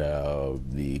 And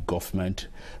the government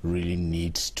really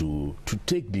needs to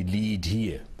take the lead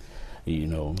here, you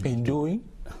know. In doing?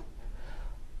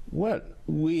 Well,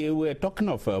 we were talking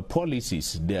of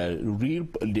policies. There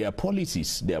are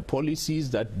policies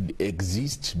that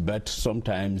exist, but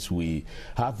sometimes we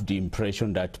have the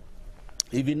impression that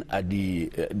even at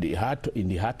in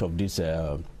the heart of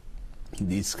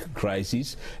this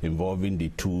crisis involving the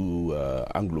two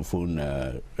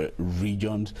Anglophone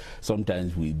regions,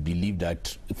 sometimes we believe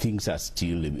that things are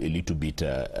still a little bit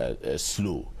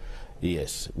slow.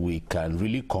 Yes, we can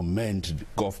really commend the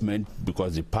government,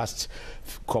 because the past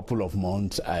couple of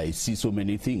months I see so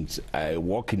many things. I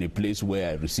work in a place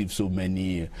where I receive so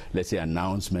many, let's say,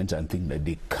 announcements and things that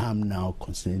they come now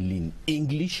constantly in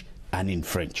English and in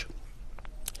French.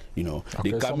 You know,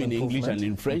 okay, they come in English and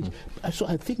in French. So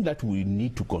I think that we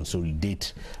need to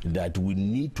consolidate, that we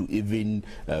need to even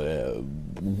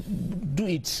do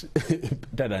it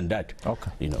better than that.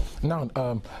 Okay. You know.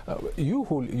 Now, you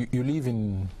live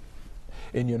in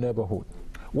your neighborhood,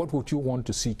 what would you want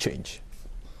to see change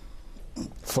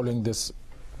following this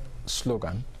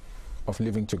slogan of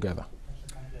living together?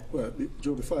 Well,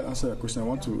 Joe, before I answer that question, I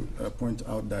want to point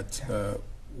out that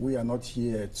we are not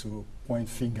here to point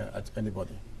finger at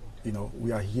anybody. You know,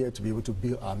 we are here to be able to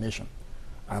build our nation.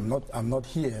 I'm not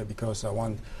here because I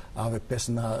have a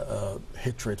personal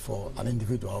hatred for an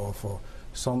individual or for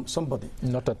somebody.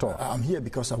 Not at all. I'm here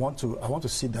because I want to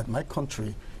see that my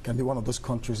country can be one of those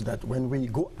countries that when we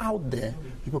go out there,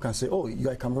 people can say, oh,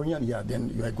 you're a Cameroonian, yeah,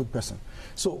 then you're a good person.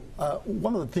 So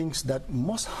one of the things that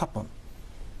must happen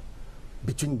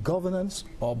between governance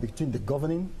or between the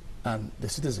governing and the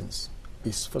citizens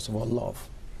is, first of all, love.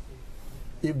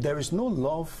 If there is no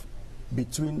love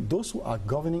between those who are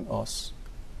governing us,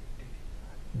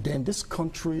 then this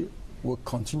country will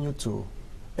continue to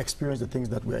experience the things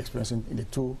that we're experiencing in the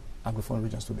two Anglophone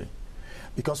regions today.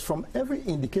 Because from every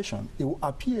indication, it will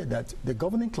appear that the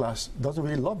governing class doesn't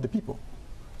really love the people.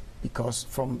 Because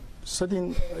from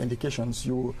certain indications,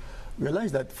 you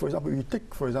realize that, for example, you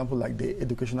take, for example, like the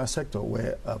educational sector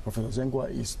where Professor Zengwa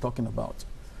is talking about.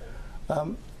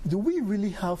 Do we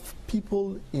really have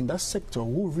people in that sector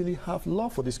who really have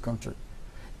love for this country?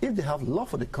 If they have love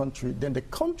for the country, then the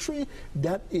country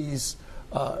that is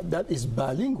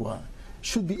bilingual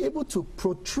should be able to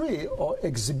portray or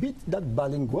exhibit that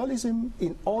bilingualism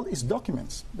in all its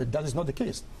documents. But that is not the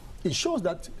case. It shows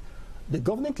that the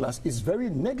governing class is very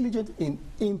negligent in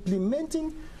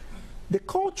implementing the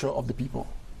culture of the people,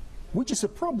 which is a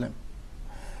problem.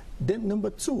 Then number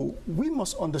two, we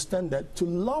must understand that to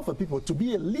love the people, to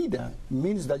be a leader,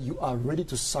 means that you are ready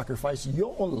to sacrifice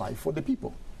your own life for the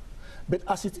people. But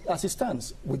as it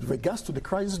stands, with regards to the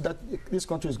crisis that this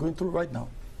country is going through right now,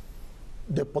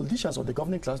 the politicians of the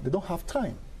governing class, they don't have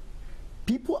time.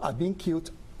 People are being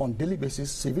killed on a daily basis.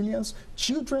 Civilians,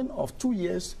 children of 2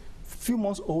 years, few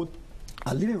months old,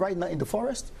 are living right now in the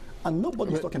forest, and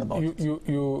nobody's talking about it.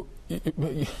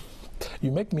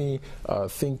 You make me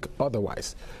think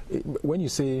otherwise. When you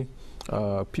say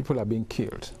people are being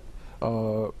killed,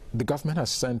 the government has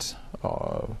sent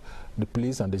the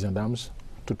police and the gendarmes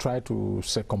to try to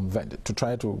circumvent, to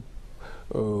try to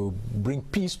bring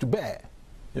peace to bear.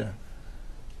 Yeah.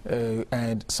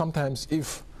 And sometimes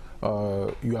if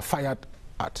you are fired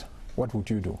at, what would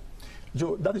you do?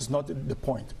 Joe, that is not the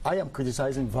point. I am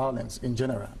criticizing violence in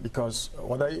general, because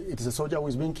whether it is a soldier who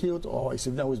is being killed or a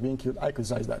civilian who is being killed, I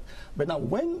criticize that. But now,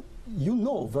 when you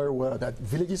know very well that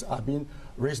villages are being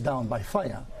razed down by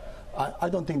fire, I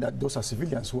don't think that those are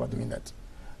civilians who are doing that.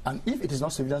 And if it is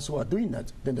not civilians who are doing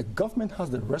that, then the government has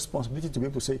the responsibility to be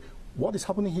able to say, what is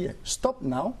happening here? Stop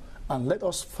now and let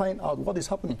us find out what is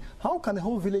happening. How can the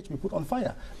whole village be put on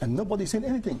fire and nobody saying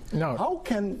anything? No. How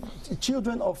can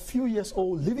children of few years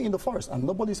old living in the forest and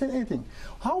nobody saying anything?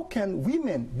 How can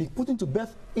women be put into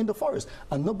birth in the forest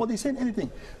and nobody saying anything?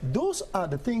 Those are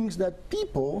the things that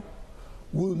people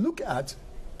will look at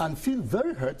and feel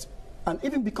very hurt and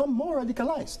even become more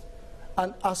radicalized.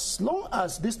 And as long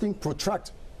as this thing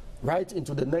protracts right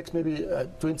into the next maybe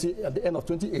at the end of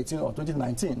 2018 or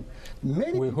 2019,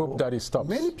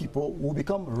 many people will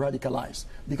become radicalized.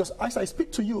 Because as I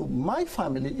speak to you, my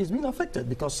family is being affected,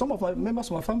 because some of my members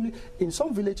of my family in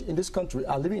some village in this country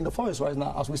are living in the forest right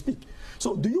now as we speak.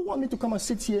 So do you want me to come and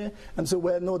sit here and say,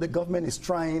 well, no, the government is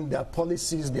trying, their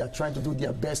policies, they are trying to do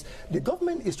their best. The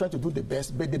government is trying to do the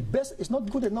best, but the best is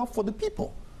not good enough for the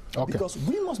people. Okay. Because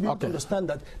we must be able to understand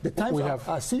that the times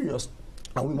are serious,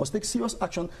 and we must take serious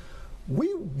action.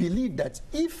 We believe that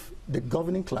if the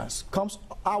governing class comes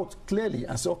out clearly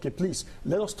and say, okay, please,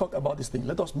 let us talk about this thing.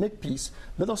 Let us make peace.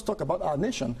 Let us talk about our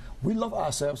nation. We love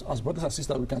ourselves as brothers and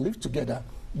sisters. We can live together.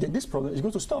 Then this problem is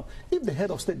going to stop. If the head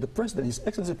of state, the president, His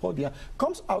Excellency Paul Biya,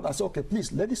 comes out and says, okay,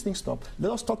 please, let this thing stop.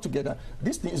 Let us talk together.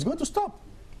 This thing is going to stop.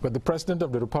 But the President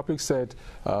of the Republic said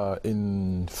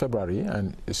in February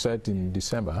and said in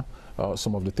December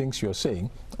some of the things you're saying,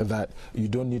 that you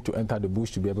don't need to enter the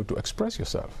bush to be able to express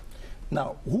yourself.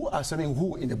 Now, who are sending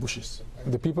who in the bushes?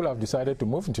 The people have decided to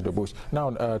move into the bush.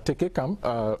 Now,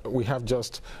 Tekekam, we have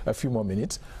just a few more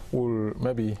minutes. We'll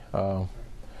maybe...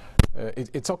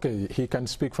 it's okay, he can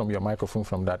speak from your microphone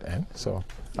from that end. So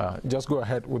just go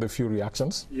ahead with a few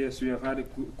reactions. Yes, we have had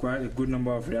quite a good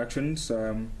number of reactions.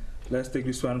 Let's take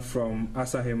this one from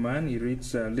Asa Heman. He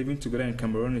reads, living together in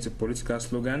Cameroon is a political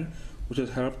slogan which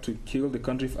has helped to kill the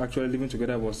country. If actually living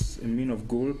together was a mean of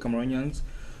goal, Cameroonians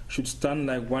should stand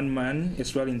like one man,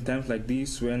 especially in times like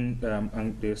this when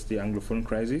there's the Anglophone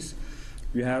crisis.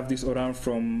 We have this order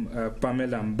from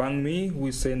Pamela Mbangmi, who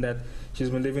is saying that she's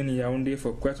been living in Yaoundé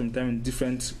for quite some time in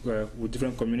with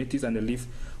different communities, and they live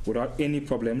without any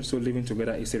problem, so living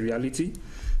together is a reality.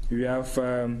 We have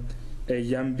a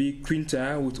Yambi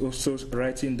Quinta, who's also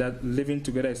writing that living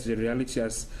together is a reality,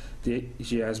 as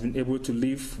she has been able to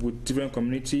live with different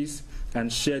communities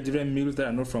and share different meals that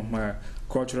are not from her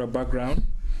cultural background.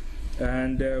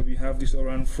 And we have this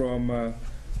around from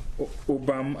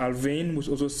Obam Alvain, who's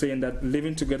also saying that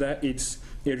living together it's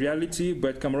a reality,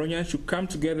 but Cameroonians should come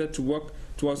together to work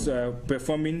towards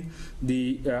performing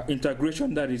the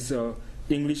integration that is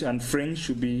English and French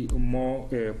should be more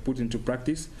put into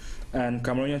practice, and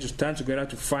Cameroonians should stand together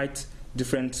to fight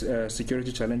different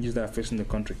security challenges that are facing the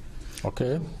country.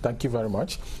 Okay, thank you very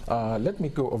much. Let me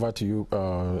go over to you,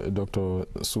 Dr.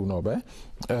 Sunobe.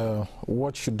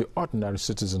 What should the ordinary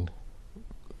citizen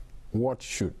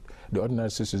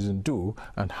do,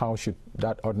 and how should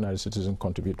that ordinary citizen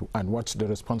contribute, and what's the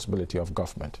responsibility of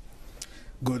government?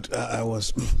 Good.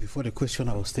 Before the question,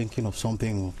 I was thinking of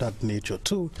something of that nature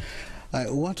too. I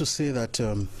want to say that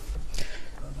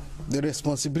the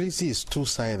responsibility is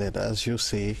two-sided, as you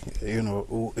say. You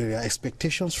know, there are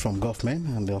expectations from government,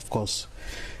 and of course,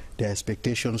 there are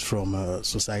expectations from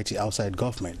society outside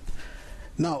government.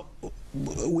 Now,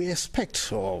 we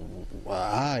expect, or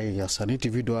I as an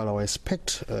individual, I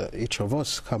expect each of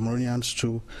us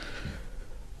Cameroonians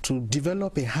to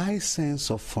develop a high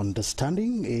sense of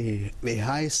understanding, a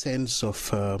high sense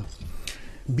of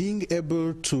being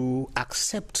able to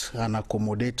accept and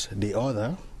accommodate the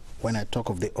other. When I talk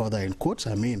of the other in quotes,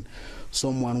 I mean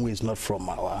someone who is not from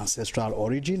our ancestral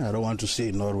origin. I don't want to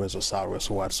say Northwest or Southwest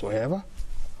or whatsoever.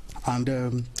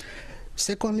 And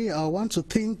secondly, I want to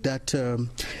think that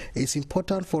it's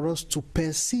important for us to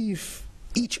perceive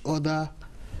each other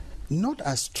not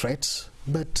as threats,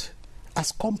 but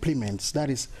as complements.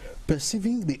 That is,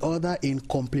 perceiving the other in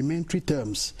complementary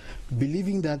terms,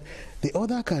 believing that the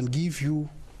other can give you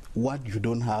what you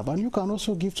don't have, and you can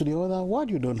also give to the other what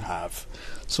you don't have.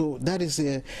 So that is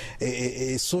a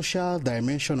social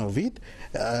dimension of it.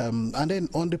 And then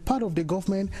on the part of the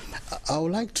government, I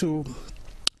would like to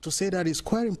say that it's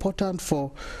quite important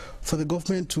for the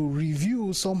government to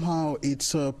review somehow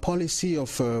its policy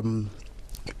of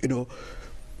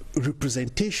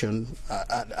representation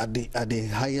at the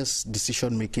highest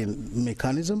decision-making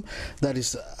mechanism. That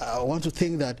is, I want to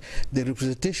think that the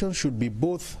representation should be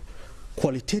both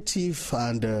qualitative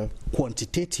and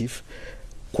quantitative.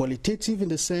 Qualitative in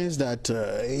the sense that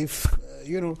if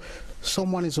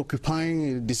someone is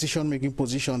occupying a decision-making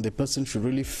position, the person should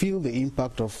really feel the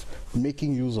impact of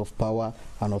making use of power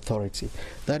and authority.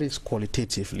 That is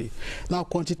qualitatively. Now,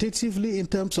 quantitatively, in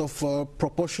terms of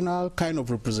proportional kind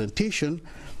of representation,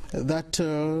 that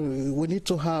we need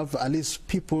to have at least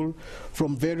people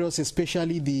from various,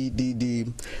 especially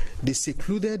the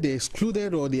secluded, the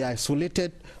excluded, or the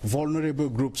isolated, vulnerable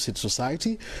groups in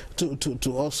society,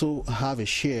 to also have a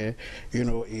share,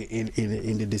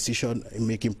 in the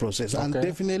decision-making process. Okay. And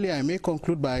definitely, I may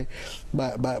conclude by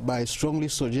strongly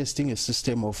suggesting a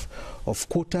system of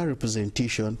quota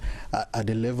representation at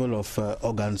the level of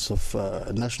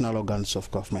national organs of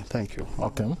government. Thank you.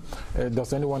 Okay.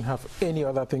 Does anyone have any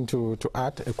other thing to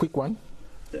add? A quick one.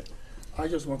 Yeah. I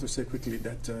just want to say quickly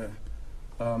that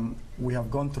we have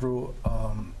gone through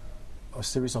a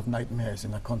series of nightmares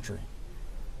in the country,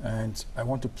 and I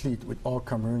want to plead with all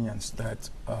Cameroonians that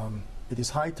it is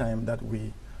high time that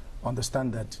we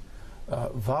understand that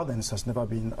violence has never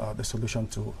been the solution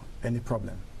to any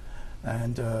problem,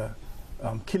 and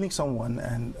killing someone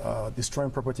and destroying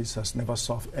properties has never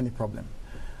solved any problem.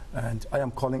 And I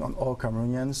am calling on all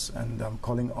Cameroonians, and I'm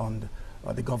calling on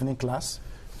the governing class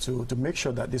to make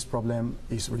sure that this problem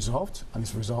is resolved, and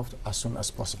is resolved as soon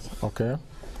as possible. Okay.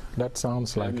 That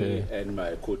sounds like and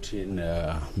my quoting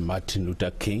Martin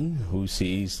Luther King, who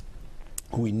says,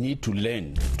 we need to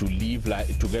learn to live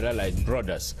together like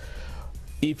brothers.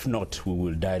 If not, we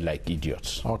will die like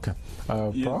idiots. Okay.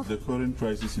 Yes, the current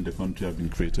crisis in the country have been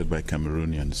created by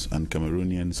Cameroonians, and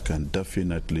Cameroonians can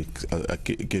definitely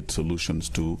get solutions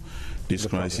to this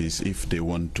crisis if they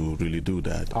want to really do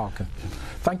that. Okay.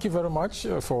 Thank you very much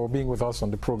for being with us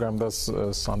on the program this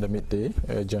Sunday midday,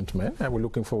 gentlemen. And we're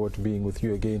looking forward to being with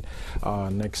you again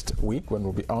next week when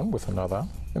we'll be on with another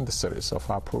in the series of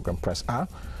our program, Press R.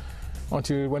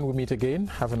 Until when we meet again,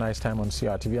 have a nice time on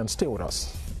CRTV and stay with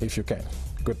us if you can.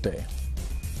 Good day.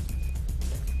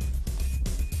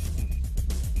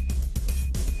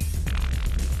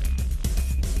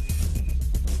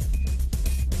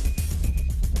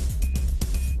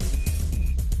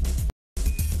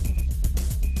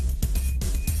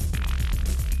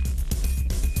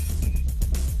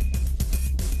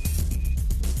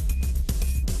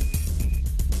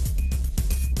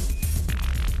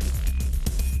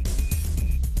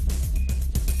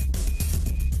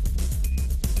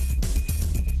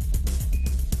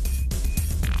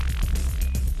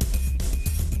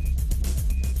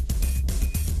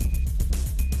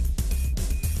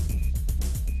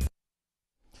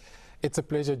 It's a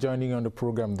pleasure joining on the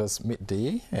program this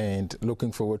midday and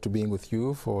looking forward to being with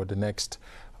you for the next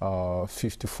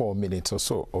 54 minutes or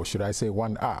so, or should I say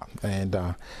 1 hour. And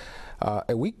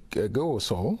a week ago or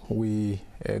so, we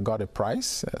got a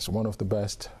prize as one of the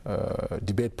best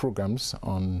debate programs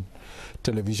on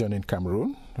television in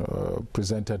Cameroon,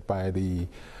 presented by the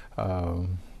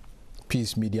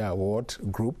Peace Media Award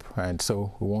Group. And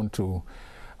so we want to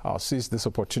seize this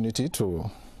opportunity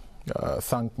to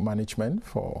thank management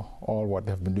for all what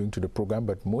they've been doing to the program,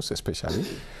 but most especially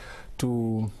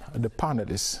to the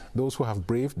panelists, those who have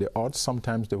braved the odds.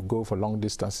 Sometimes they'll go for long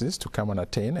distances to come and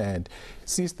attend and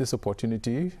seize this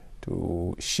opportunity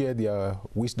to share their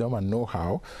wisdom and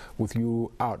know-how with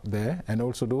you out there, and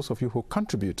also those of you who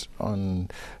contribute on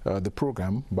the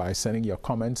program by sending your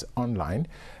comments online.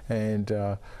 And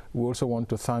we also want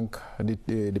to thank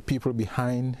the people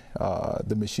behind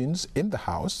the machines in the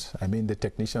house. I mean the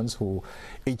technicians who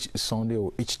each Sunday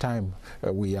or each time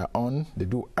we are on, they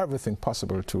do everything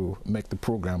possible to make the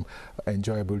program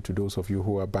enjoyable to those of you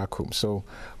who are back home. So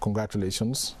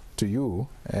congratulations to you,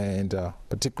 and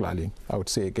particularly, I would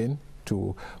say again,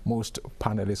 to most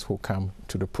panelists who come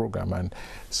to the program, and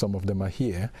some of them are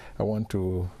here. I want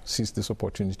to seize this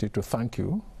opportunity to thank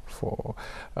you for,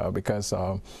 because,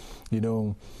 you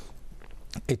know,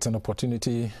 it's an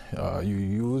opportunity you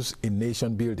use in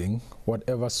nation building,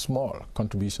 whatever small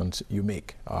contributions you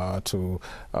make to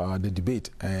the debate.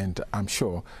 And I'm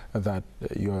sure that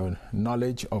your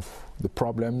knowledge of the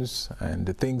problems and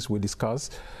the things we discuss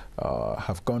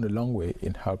have gone a long way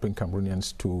in helping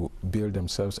Cameroonians to build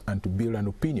themselves and to build an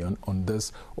opinion on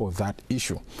this or that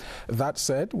issue. That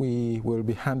said, we will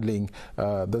be handling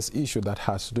this issue that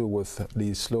has to do with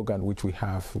the slogan which we've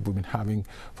been having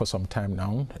for some time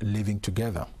now, living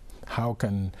together. How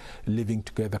can living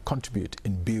together contribute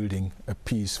in building a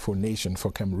peaceful nation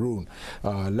for Cameroon?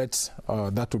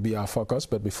 That will be our focus,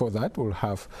 but before that, we'll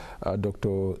have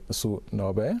Dr. Su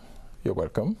Nobe. You're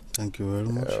welcome. Thank you very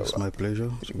much. It's my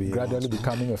pleasure to be gradually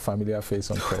becoming a familiar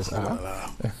face on Press R.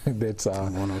 That's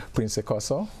Prince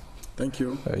Ekoso. Thank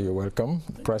you. You're welcome.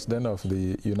 President of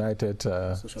the United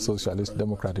Socialist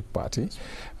Democratic Party.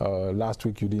 Last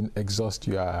week you didn't exhaust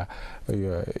your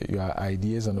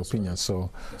ideas and opinions,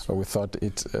 so we thought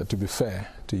it to be fair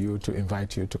to you to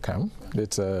invite you to come.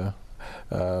 That's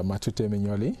Matute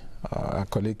Mignoli, a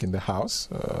colleague in the House.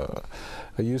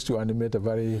 I used to animate a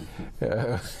very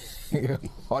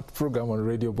hot program on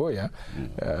Radio Boya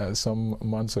some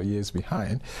months or years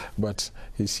behind, but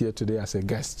he's here today as a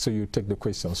guest, so you take the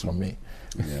questions from me.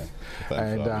 Yeah.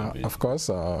 And of course,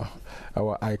 our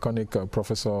iconic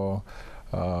Professor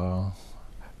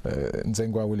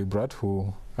Nzengwa Willibrod,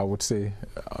 who I would say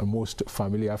a most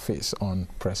familiar face on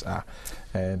Press R.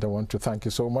 And I want to thank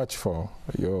you so much for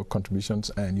your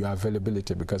contributions and your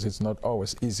availability, because it's not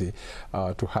always easy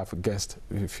to have guests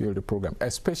who fill the program,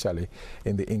 especially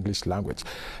in the English language.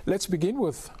 Let's begin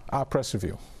with our press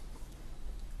review.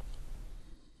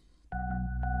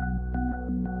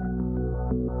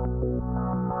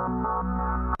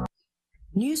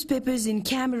 Newspapers in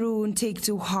Cameroon take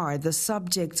to heart the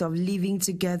subject of living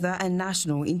together and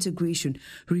national integration,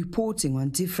 reporting on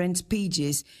different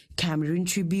pages. Cameroon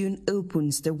Tribune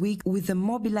opens the week with the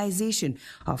mobilization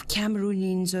of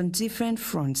Cameroonians on different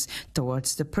fronts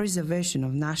towards the preservation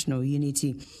of national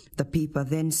unity. The paper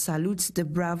then salutes the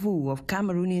bravoure of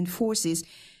Cameroonian forces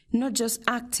not just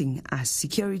acting as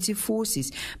security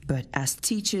forces, but as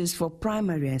teachers for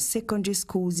primary and secondary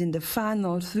schools in the far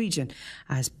north region,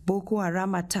 as Boko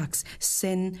Haram attacks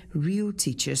send real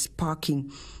teachers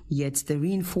packing. Yet the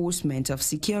reinforcement of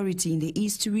security in the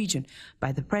East region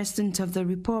by the President of the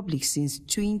Republic since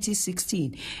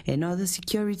 2016 and other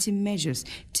security measures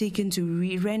taken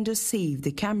to render safe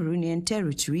the Cameroonian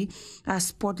territory are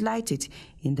spotlighted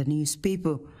in the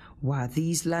newspaper. While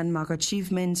these landmark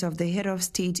achievements of the head of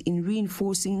state in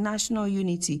reinforcing national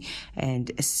unity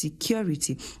and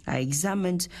security are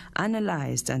examined,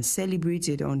 analyzed, and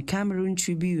celebrated on Cameroon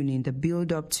Tribune in the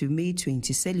build-up to May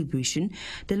 20 celebration,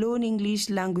 the lone English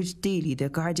language daily The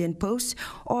Guardian Post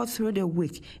all through the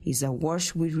week is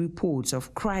awash with reports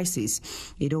of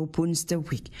crisis. It opens the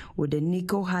week with the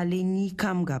Nico Haleni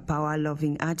Kamga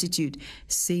power-loving attitude,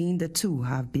 saying the two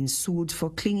have been sued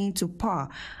for clinging to power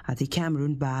at the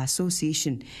Cameroon Bar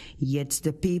Association. Yet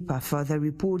the paper further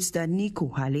reports that Nico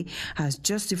Hale has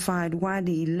justified why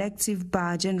the elective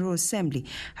Bar General Assembly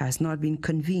has not been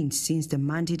convened since the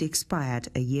mandate expired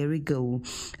a year ago.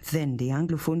 Then the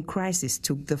Anglophone crisis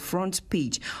took the front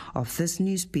page of this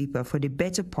newspaper for the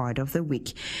better part of the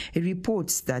week. It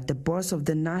reports that the boss of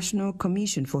the National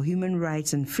Commission for Human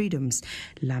Rights and Freedoms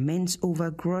laments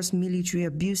over gross military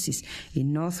abuses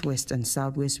in northwest and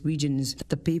southwest regions.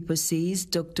 The paper says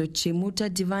Dr.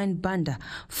 Chemuta Divine Banda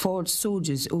fought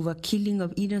soldiers over killing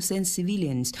of innocent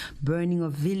civilians, burning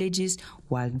of villages,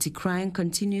 while decrying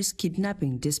continuous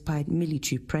kidnapping despite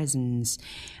military presence.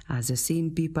 As the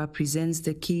same paper presents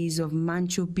the case of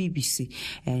Mancho BBC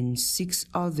and 6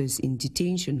 others in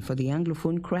detention for the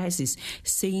Anglophone crisis,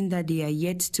 saying that they are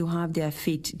yet to have their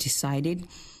fate decided,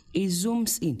 it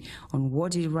zooms in on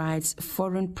what it writes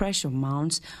foreign pressure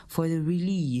mounts for the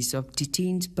release of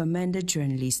detained Bamenda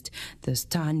journalist. The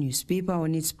Star newspaper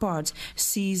on its part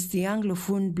sees the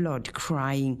Anglophone blood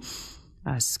crying.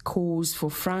 As calls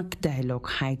for frank dialogue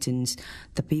heightens,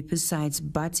 the paper cites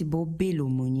Batibo, Belo,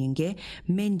 Munyenge,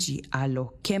 Menji,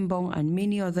 Alo, Kembong, and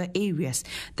many other areas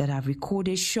that have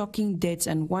recorded shocking deaths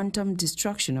and wanton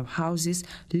destruction of houses,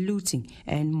 looting,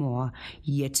 and more.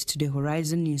 Yet to the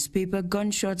Horizon newspaper,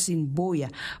 gunshots in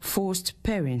Boya forced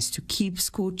parents to keep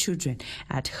school children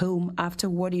at home after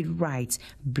what it writes,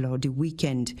 bloody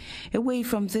weekend. Away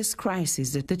from this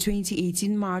crisis, the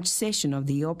 2018 March session of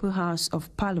the Upper House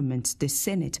of Parliament, the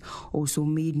Senate, also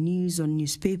made news on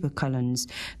newspaper columns.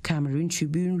 Cameroon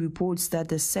Tribune reports that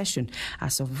the session,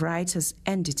 as of right, has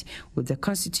ended with the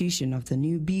constitution of the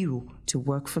new Bureau to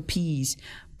work for peace.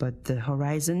 But the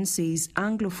Horizon says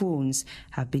Anglophones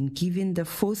have been given the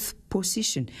 4th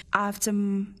position after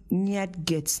Nyat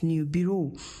gets new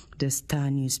bureau. The Star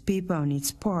newspaper, on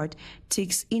its part,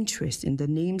 takes interest in the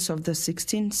names of the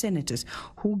 16 senators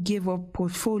who gave up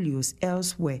portfolios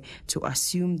elsewhere to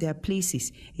assume their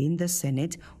places in the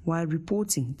Senate, while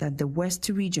reporting that the West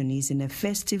region is in a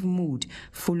festive mood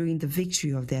following the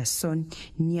victory of their son,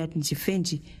 Nyat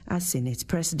Njifenji, as Senate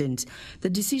President. The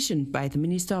decision by the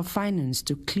Minister of Finance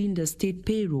to clean the state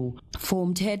payroll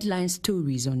formed headline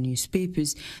stories on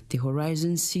newspapers. The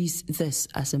Horizon sees this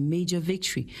as a major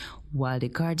victory, while the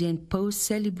Guardian Post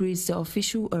celebrates the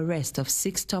official arrest of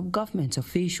 6 top government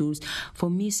officials for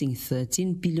missing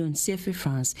 13 billion CFA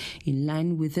francs in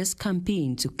line with this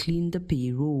campaign to clean the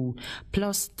payroll,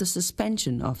 plus the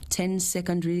suspension of 10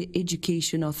 secondary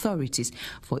education authorities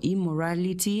for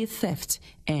immorality, theft,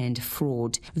 and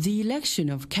fraud. The election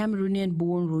of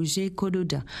Cameroonian-born Roger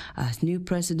Kododa as new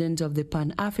president of the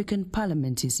Pan-African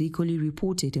Parliament is equally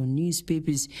reported on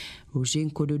newspapers. Roger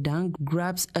Kododa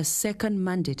grabs a second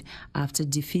mandate after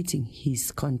defeating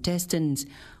his contestants.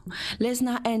 Let's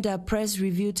now end our press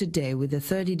review today with the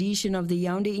 3rd edition of the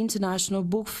Yaoundé International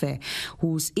Book Fair,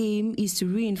 whose aim is to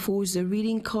reinforce the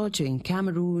reading culture in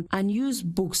Cameroon and use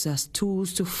books as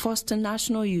tools to foster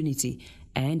national unity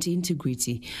and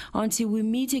integrity. Until we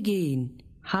meet again,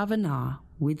 have an hour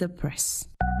with the press.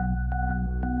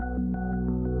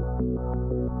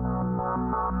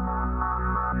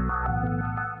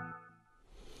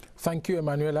 Thank you,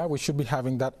 Emanuela. We should be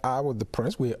having that hour with the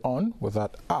press. We're on with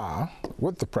that hour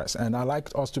with the press. And I'd like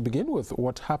us to begin with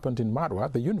what happened in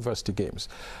Marwa, the University Games.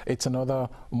 It's another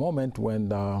moment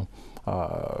when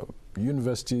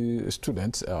university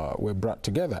students were brought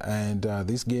together, and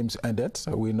these games ended.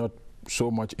 So we're not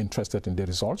so much interested in the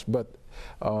results, but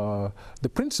the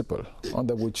principle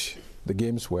under which the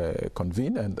games were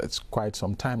convened, and it's quite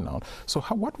some time now. So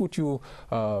what would you,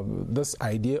 this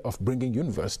idea of bringing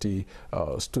university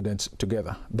students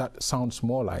together, that sounds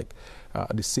more like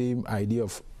the same idea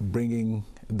of bringing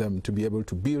them to be able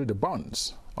to build the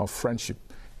bonds of friendship,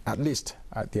 at least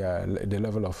at the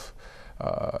level of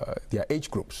their age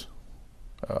groups.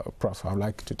 Prof, I'd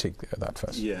like to take that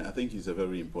first. Yeah, I think it's a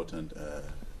very important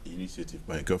initiative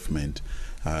by government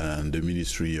and the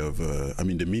Ministry of,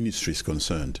 the ministry is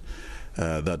concerned,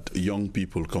 that young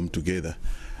people come together,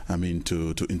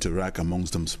 to interact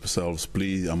amongst themselves,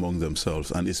 play among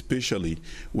themselves, and especially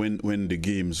when the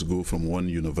games go from one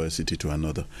university to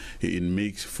another, it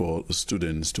makes for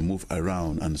students to move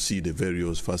around and see the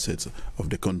various facets of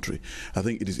the country. I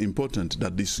think it is important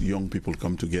that these young people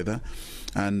come together,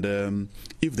 and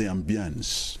if the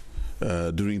ambience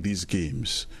during these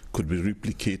games could be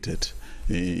replicated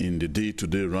in the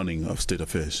day-to-day running of state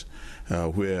affairs,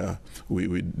 where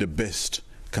the best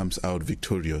comes out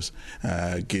victorious,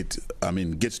 gets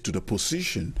to the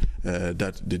position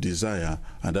that they desire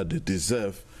and that they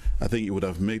deserve, I think it would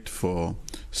have made for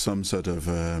some sort of,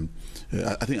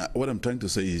 I think what I'm trying to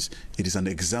say is it is an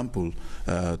example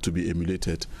to be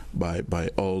emulated by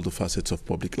all the facets of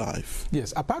public life.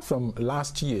 Yes, apart from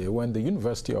last year when the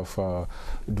University of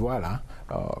Douala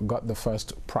got the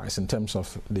first prize in terms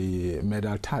of the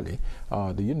medal tally,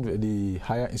 the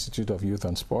Higher Institute of Youth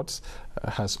and Sports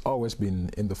has always been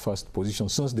in the first position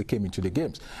since they came into the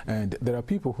games. And there are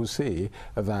people who say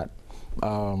that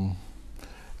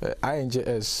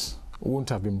INJS won't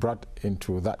have been brought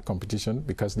into that competition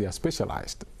because they are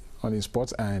specialized on in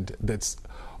sports, and that's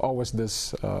always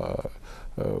this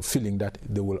feeling that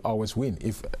they will always win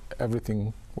if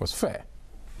everything was fair.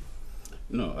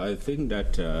 No, I think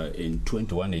that in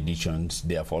 21 editions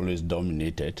they have always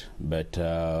dominated, but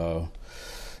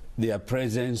their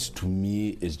presence to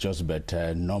me is just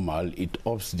normal. It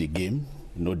ups the game,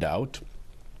 no doubt.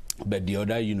 But the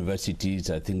other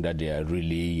universities, I think that they are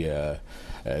really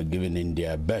giving in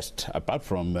their best. Apart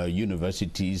from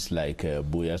universities like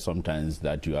Buya, sometimes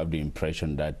that you have the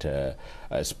impression that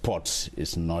sports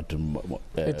is not...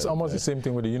 it's almost the same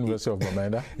thing with the University of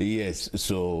Bamenda. Yes,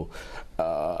 so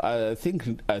I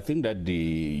think that the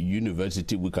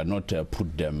university, we cannot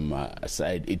put them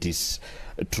aside. It is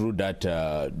true that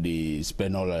they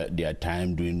spend all their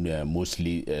time doing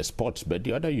mostly sports, but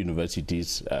the other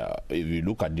universities, if you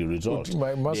look at the results,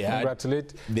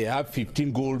 they have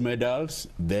 15 gold medals,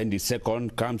 then the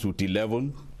second comes with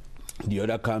 11, the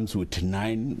other comes with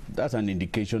 9. That's an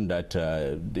indication that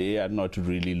they are not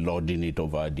really lording it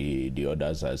over the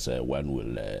others as one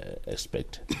will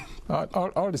expect.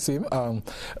 All the same,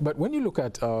 but when you look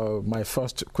at my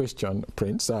first question,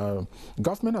 Prince,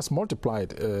 government has multiplied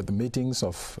the meetings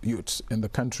of youths in the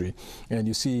country, and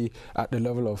you see at the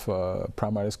level of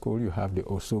primary school you have the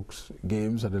Osuk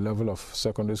games, at the level of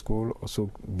secondary school Osuk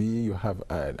B you have,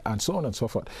 and so on and so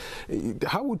forth.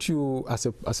 How would you, as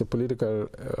a political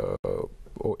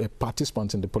or a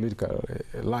participant in the political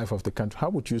life of the country, how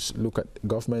would you look at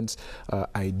government's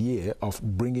idea of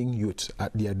bringing youth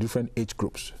at their different age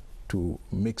groups to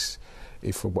mix,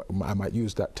 if I might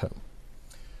use that term?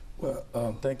 Well,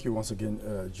 thank you once again,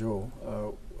 Joe.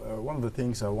 One of the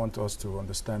things I want us to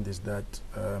understand is that,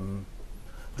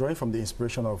 drawing from the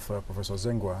inspiration of Professor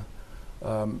Zengwa,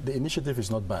 the initiative is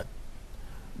not bad,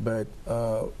 but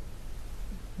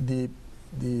the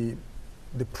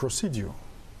procedure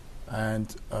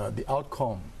and the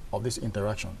outcome of these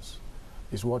interactions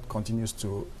is what continues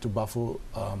to baffle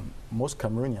most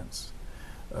Cameroonians.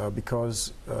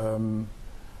 Because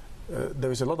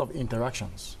there is a lot of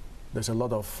interactions, there's a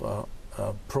lot of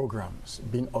programs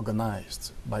being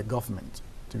organized by government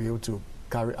to be able to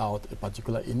carry out a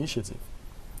particular initiative.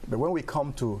 But when we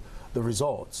come to the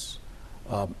results,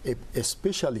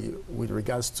 especially with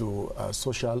regards to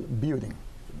social building,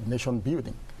 nation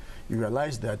building, you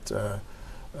realize that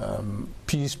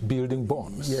peace building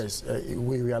bonds. Yes,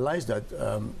 we realize that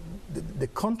the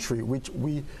country which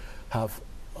we have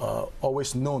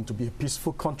always known to be a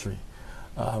peaceful country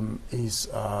is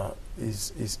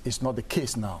not the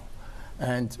case now.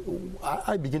 And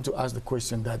I begin to ask the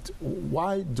question that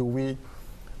why do we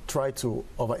try to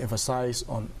overemphasize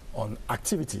on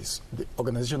activities, the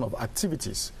organization of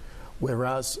activities,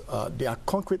 whereas there are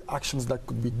concrete actions that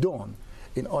could be done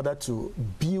in order to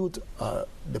build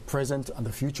the present and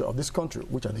the future of this country,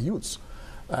 which are the youths.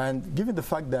 And given the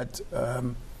fact that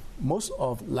most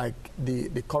of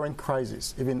the current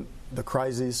crisis, even the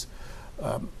crisis,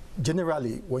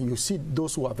 generally when you see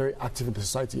those who are very active in the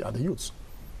society are the youths.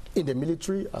 In the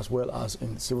military as well as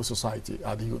in civil society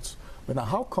are the youths. But now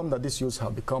how come that these youths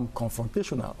have become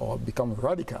confrontational or become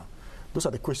radical? Those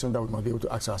are the questions that we must be able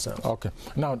to ask ourselves. Okay.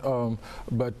 Now,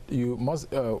 but you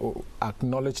must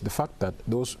acknowledge the fact that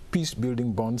those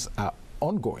peace-building bonds are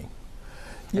ongoing.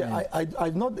 Yeah, I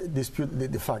not dispute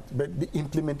the fact, but the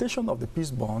implementation of the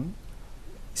peace bond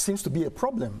seems to be a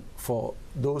problem for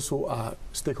those who are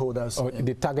stakeholders. Or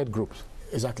the target groups.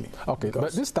 Exactly. Okay,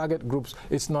 but these target groups,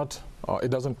 it's not, it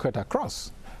doesn't cut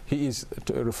across. He is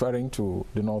referring to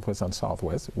the Northwest and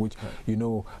Southwest, which, you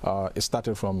know, it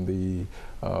started from the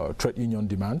trade union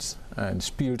demands and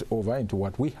spilled over into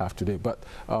what we have today. But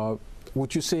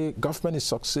would you say government is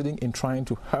succeeding in trying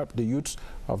to help the youths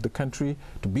of the country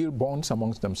to build bonds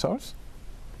amongst themselves?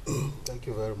 Thank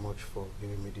you very much for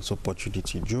giving me this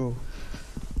opportunity, Joe.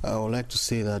 I would like to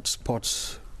say that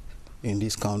sports in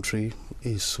this country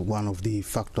is one of the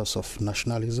factors of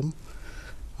nationalism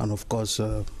and, of course,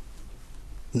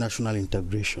 national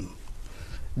integration.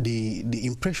 The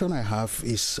impression I have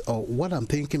is what I'm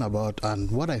thinking about,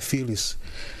 and what I feel is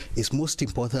most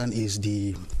important is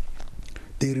the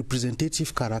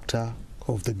representative character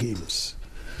of the games.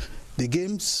 The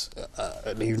games,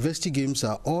 the university games,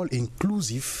 are all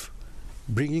inclusive,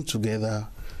 bringing together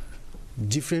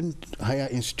different higher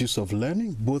institutes of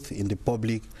learning, both in the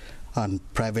public and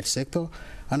private sector.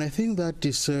 And I think that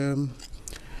is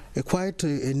quite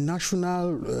a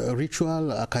national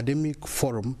ritual academic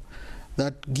forum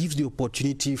that gives the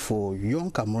opportunity for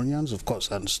young Cameroonians, of course,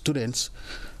 and students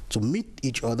to meet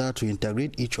each other, to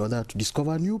integrate each other, to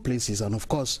discover new places, and of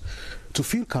course, to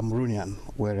feel Cameroonian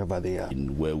wherever they are.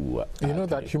 Where we are. You know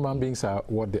that human beings are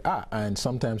what they are, and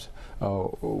sometimes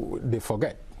they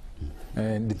forget.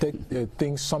 And they take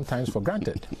things sometimes for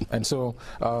granted. And so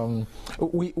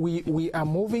we are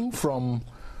moving from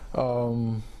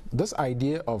this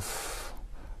idea of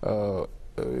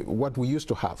what we used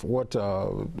to have, what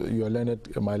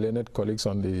my learned colleagues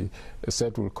on the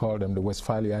set will call them the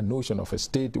Westphalian notion of a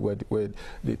state, where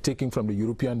they're taking from the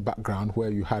European background,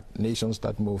 where you had nations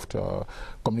that moved,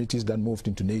 communities that moved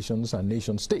into nations and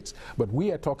nation states. But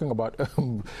we are talking about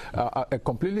a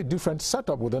completely different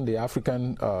setup within the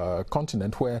African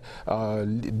continent, where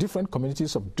different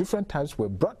communities of different types were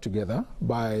brought together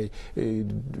by,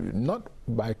 not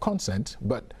by consent,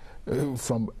 but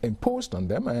from imposed on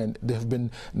them, and they have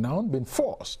now been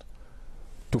forced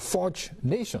to forge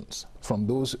nations from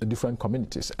those different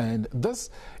communities. And this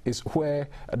is where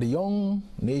the young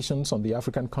nations on the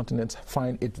African continent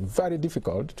find it very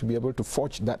difficult to be able to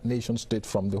forge that nation state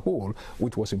from the whole,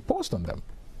 which was imposed on them.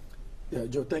 Yeah,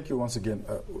 Joe, thank you once again.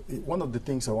 One of the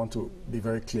things I want to be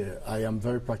very clear, I am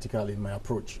very practical in my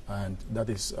approach, and that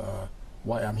is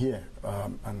why I'm here.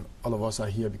 And all of us are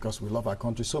here because we love our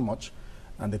country so much.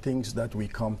 And the things that we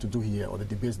come to do here, or the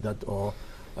debates that, or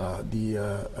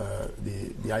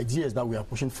the ideas that we are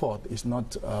pushing forth, is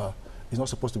not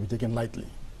supposed to be taken lightly.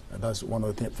 That's one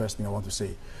of the first thing I want to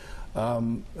say.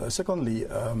 Secondly,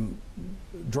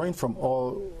 drawing from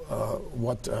all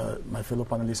what my fellow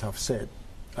panelists have said,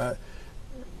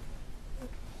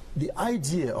 the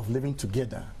idea of living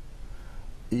together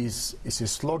is a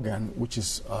slogan which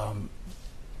is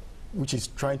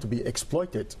trying to be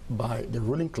exploited by the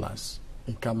ruling class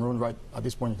in Cameroon right at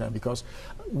this point in time, because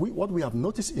what we have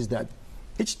noticed is that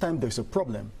each time there's a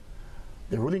problem,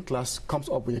 the ruling class comes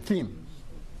up with a theme,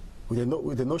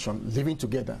 with the notion living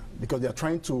together, because they are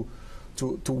trying to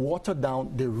water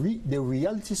down the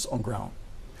realities on ground.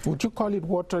 Would you call it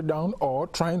watered down, or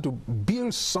trying to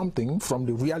build something from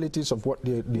the realities of what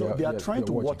they are trying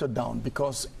to water down?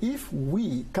 Because if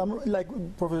we, Cameroon, like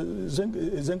Professor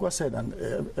Zengwa said, and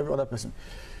every other person,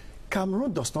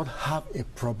 Cameroon does not have a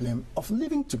problem of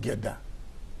living together.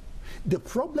 The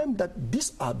problem that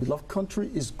this our beloved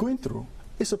country is going through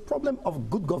is a problem of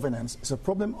good governance. It's a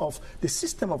problem of the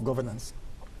system of governance.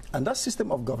 And that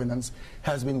system of governance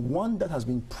has been one that has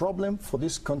been a problem for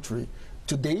this country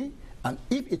today, and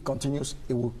if it continues,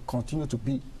 it will continue to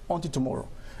be until tomorrow.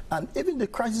 And even the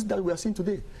crisis that we are seeing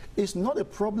today is not a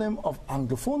problem of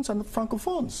Anglophones and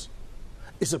Francophones.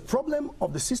 It's a problem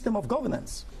of the system of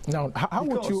governance. Now, how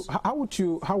would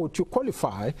you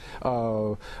qualify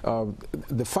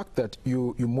the fact that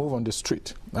you move on the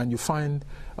street and you find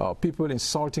people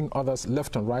insulting others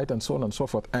left and right and so on and so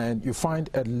forth, and you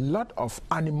find a lot of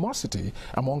animosity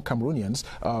among Cameroonians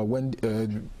when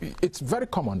it's very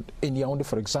common in Yaoundé,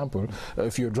 for example.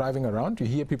 If you're driving around, you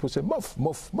hear people say muff,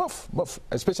 muff, muff, muff,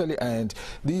 especially, and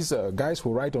these guys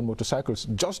who ride on motorcycles,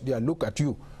 just their look at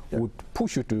you would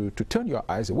push you to turn your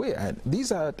eyes away. And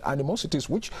these are animosities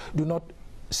which do not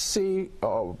say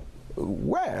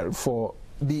well for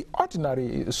the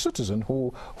ordinary citizen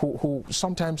who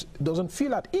sometimes doesn't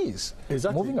feel at ease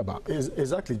moving about.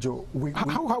 Exactly, Joe.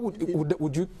 How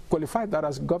would you qualify that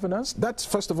as governance? That's,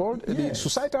 first of all, the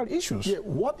societal issues. Yeah,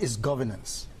 what is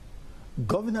governance?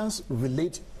 Governance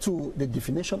relates to the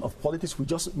definition of politics we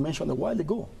just mentioned a while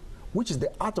ago, which is the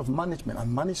art of management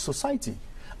and manage society.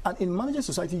 And in managing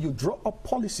society, you draw up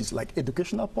policies like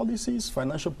educational policies,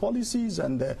 financial policies,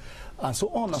 and so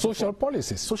on. And social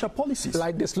policies. Social policies.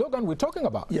 Like the slogan we're talking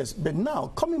about. Yes, but now,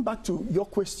 coming back to your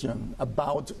question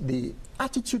about the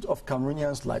attitude of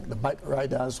Cameroonians, like the bike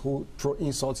riders who throw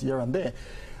insults here and there,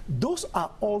 those are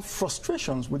all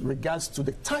frustrations with regards to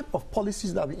the type of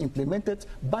policies that we implemented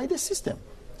by the system.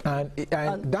 And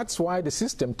that's why the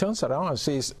system turns around and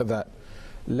says that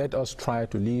let us try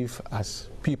to live as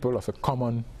people of a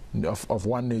common, of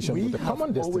one nation with a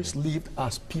common destiny. We have always lived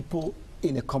as people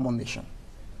in a common nation.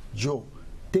 Joe,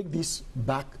 take this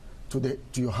back to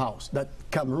your house, that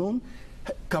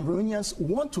Cameroonians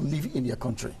want to live in their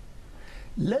country.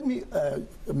 Let me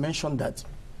mention that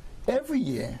every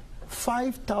year,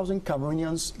 5,000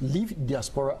 Cameroonians leave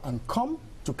diaspora and come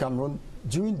to Cameroon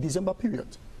during December period.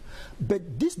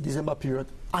 But this December period,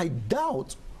 I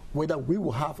doubt whether we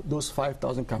will have those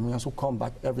 5,000 Cameroonians who come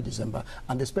back every December,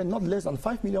 and they spend not less than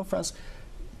 5 million francs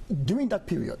during that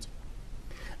period.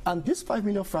 And these 5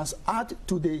 million francs add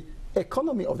to the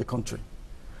economy of the country.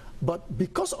 But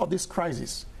because of this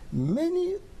crisis,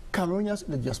 many Cameroonians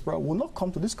in the diaspora will not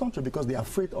come to this country because they are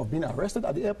afraid of being arrested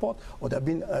at the airport, or they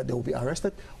will be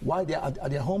arrested while they are at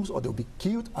their homes, or they will be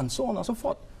killed, and so on and so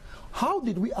forth. How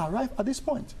did we arrive at this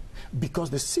point? Because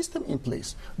the system in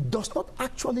place does not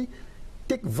actually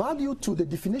take value to the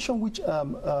definition which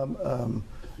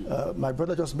my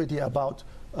brother just made here about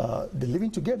the living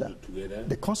together,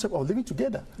 the concept of living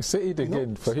together. Say it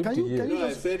again for him to hear. No,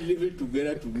 I said living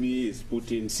together to me is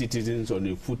putting citizens on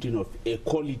a footing of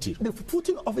equality. The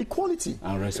footing of equality.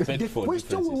 And respect for differences.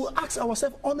 The question we will ask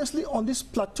ourselves honestly on this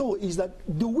plateau is that,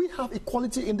 do we have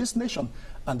equality in this nation?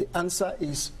 And the answer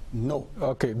is no.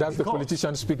 Okay, that's the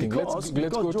politician speaking. Let's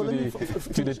go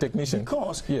to the technician.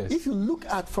 Because yes, if you look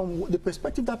at from the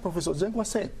perspective that Professor Zengwa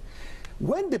said,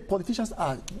 when the politicians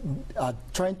are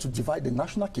trying to divide the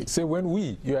national cake. Say when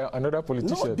we, you are another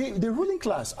politician. No, the ruling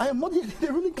class. I am not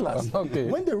the ruling class. Okay.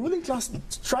 When the ruling class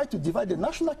try to divide the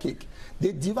national cake,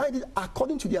 they divide it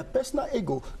according to their personal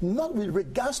ego, not with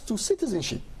regards to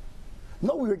citizenship.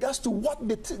 Not with regards to what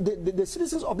the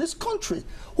citizens of this country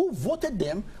who voted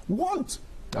them want.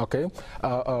 Okay.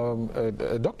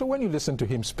 Doctor, when you listen to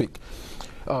him speak,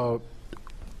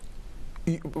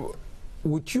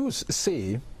 would you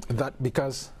say that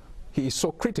because he is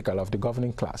so critical of the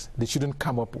governing class, they shouldn't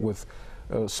come up with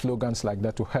slogans like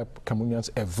that to help Cameroonians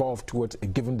evolve towards a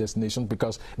given destination,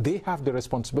 because they have the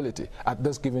responsibility at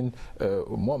this given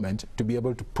moment to be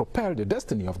able to propel the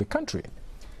destiny of the country?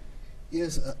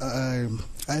 Yes,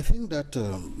 I think that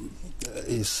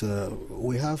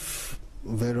we have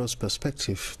various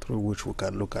perspectives through which we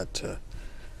can look at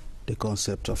the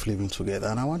concept of living together.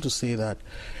 And I want to say that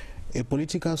a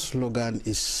political slogan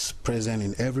is present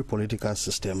in every political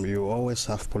system. You always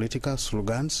have political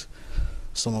slogans.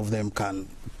 Some of them can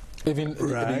even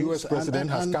the U.S.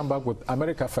 president has come back with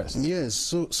America first. Yes,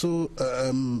 so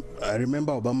I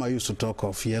remember Obama used to talk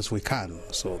of yes we can,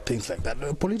 so things like that.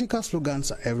 The political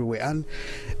slogans are everywhere, and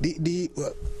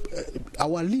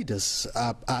our leaders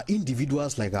are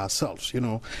individuals like ourselves. You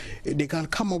know, they can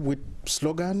come up with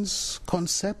slogans,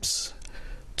 concepts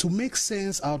to make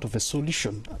sense out of a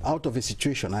solution, out of a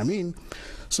situation. I mean,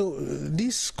 so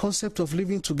this concept of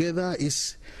living together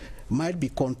might be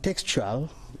contextual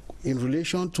in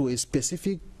relation to a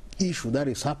specific issue that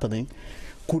is happening.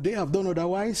 Could they have done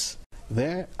otherwise?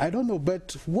 I don't know,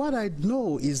 but what I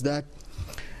know is that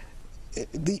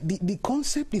the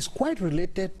concept is quite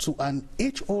related to an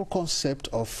age-old concept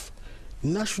of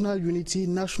national unity,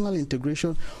 national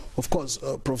integration. Of course,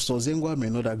 Professor Zengwa may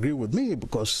not agree with me,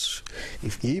 because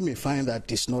if he may find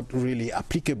that it's not really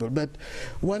applicable, but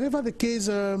whatever the case,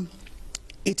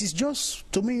 it is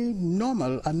just, to me,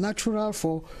 normal and natural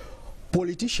for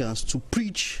politicians to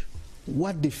preach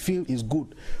what they feel is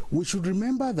good. We should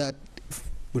remember that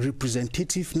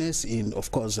representativeness in,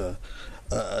 of course,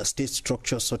 state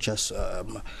structures such as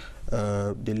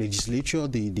the legislature,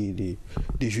 the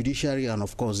judiciary, and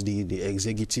of course the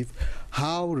executive,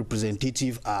 how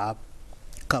representative are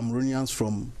Cameroonians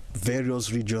from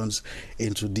various regions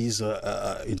into these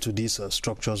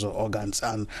structures or organs,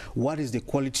 and what is the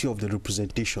quality of the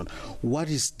representation, what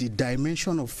is the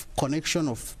dimension of connection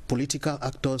of political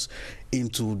actors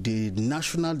into the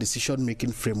national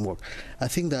decision-making framework. I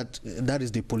think that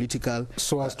is the political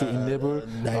so as to enable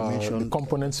dimension. The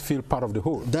components feel part of the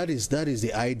whole. That is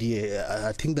the idea.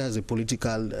 I think that's a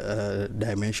political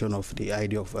dimension of the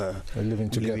idea of living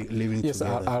together. Living yes,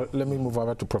 together. Let me move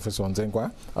over to Professor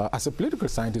Nzengwa. As a political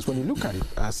scientist, politics, when you look at it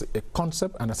as a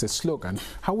concept and as a slogan,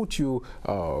 how would you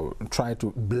try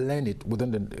to blend it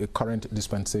within the current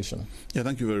dispensation? Yeah,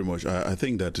 thank you very much. I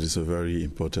think that is a very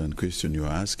important question you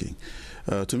are asking.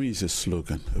 To me, it's a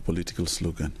slogan, a political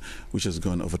slogan, which has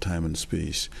gone over time and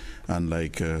space. And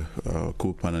like our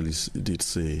co-panelists did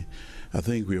say, I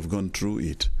think we have gone through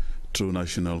it, through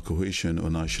national cohesion or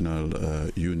national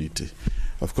unity.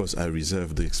 Of course, I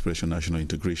reserve the expression national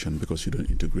integration because you don't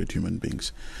integrate human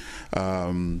beings.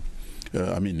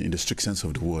 I mean, in the strict sense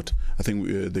of the word. I think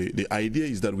the idea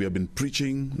is that we have been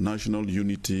preaching national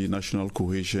unity, national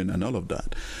cohesion, and all of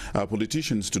that. Our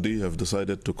politicians today have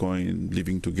decided to coin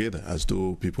living together, as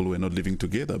though people were not living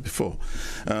together before.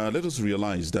 Let us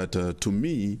realize that to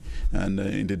me, and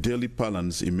in the daily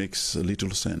parlance, it makes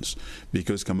little sense,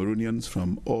 because Cameroonians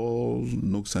from all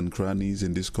nooks and crannies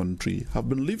in this country have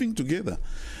been living together.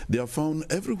 They are found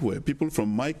everywhere. People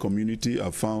from my community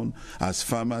are found as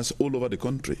farmers all over the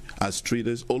country, as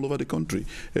traders all over the country.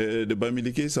 The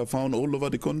Bamilikes are found all over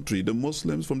the country. The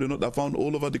Muslims from the north are found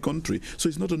all over the country. So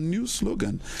it's not a new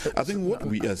slogan. I think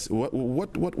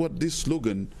what this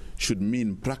slogan should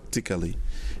mean practically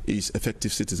is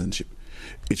effective citizenship.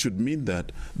 It should mean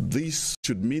that these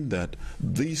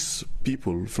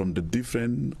people from the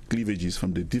different cleavages,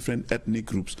 from the different ethnic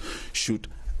groups, should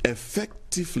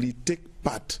effectively take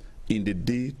part in the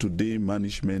day-to-day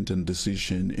management and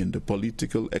decision in the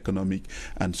political, economic,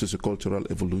 and sociocultural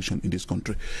evolution in this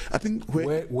country. I think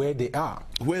where they are,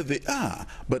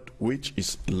 but which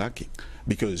is lacking.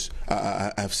 Because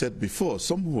I've said before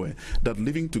somewhere that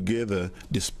living together,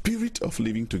 the spirit of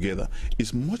living together,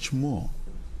 is much more,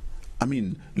 I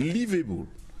mean, livable,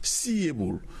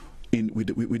 seeable,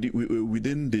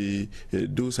 within the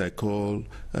those I call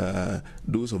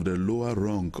those of the lower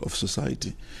rung of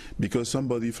society. Because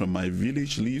somebody from my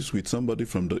village lives with somebody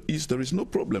from the east, there is no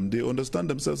problem. They understand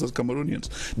themselves as Cameroonians.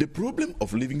 The problem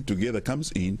of living together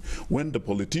comes in when the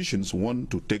politicians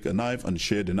want to take a knife and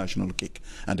share the national cake,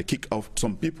 and they kick off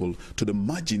some people to the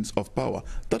margins of power.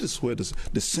 That is where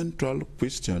the central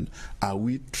question: are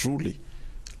we truly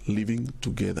living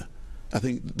together? I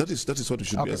think that is what it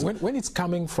should be. When it's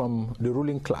coming from the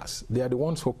ruling class, they are the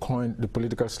ones who coined the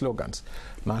political slogans,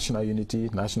 national unity,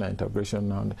 national integration.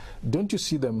 And don't you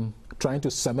see them trying to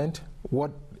cement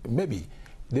what maybe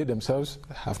they themselves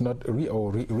have not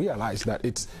realized that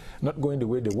it's not going the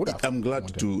way they would have? I'm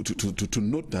glad to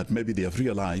note that maybe they have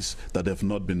realized that they have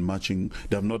not been matching,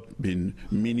 they have not been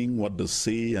meaning what they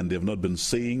say, and they have not been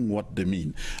saying what they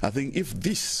mean. I think if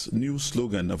this new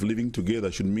slogan of living together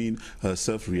should mean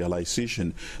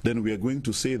self-realization, then we are going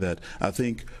to say that I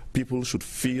think people should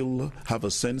have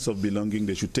a sense of belonging.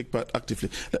 They should take part actively.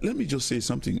 Let me just say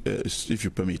something, if you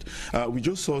permit. We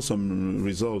just saw some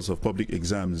results of public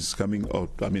exams coming out,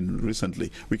 I mean,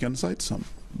 recently. We can cite some.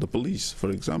 The police,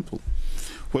 for example,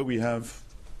 where we have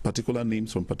particular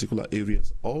names from particular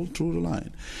areas all through the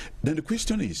line. Then the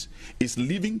question is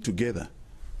living together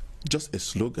just a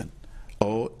slogan,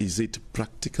 or is it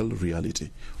practical reality?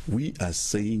 We are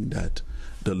saying that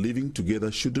the living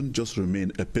together shouldn't just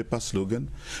remain a paper slogan,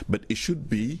 but it should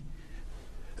be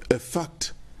a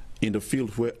fact in the field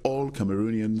where all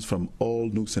Cameroonians from all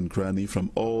nooks and crannies,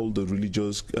 from all the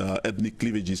religious, ethnic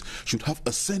cleavages, should have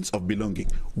a sense of belonging.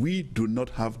 We do not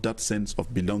have that sense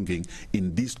of belonging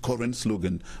in this current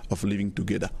slogan of living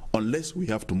together, unless we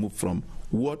have to move from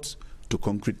words to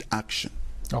concrete action.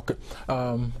 Okay.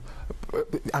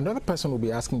 Another person will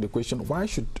be asking the question, why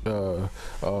should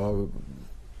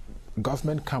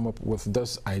government come up with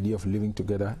this idea of living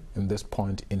together in this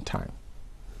point in time?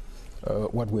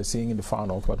 What we're seeing in the far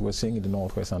north, what we're seeing in the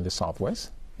northwest and the southwest?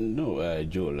 No,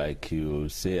 Joe, like you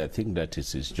say, I think that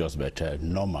it is just better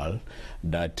normal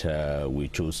that we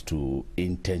chose to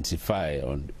intensify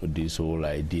on this whole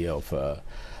idea of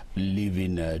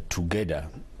living together.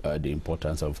 The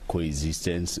importance of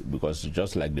coexistence, because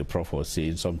just like the Prof was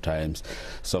saying, sometimes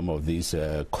some of these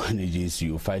coinages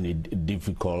you find it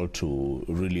difficult to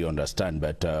really understand,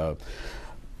 but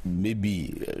maybe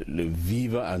the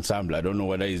Viva Ensemble, I don't know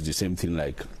whether it's the same thing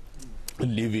like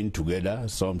living together.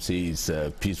 Some say it's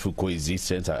peaceful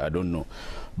coexistence, I don't know.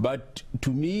 But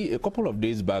to me, a couple of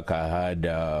days back I had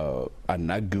an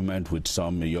argument with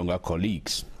some younger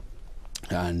colleagues,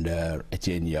 and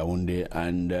Etienne Yaoundé,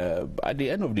 and at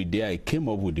the end of the day I came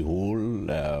up with the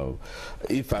whole,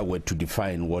 if I were to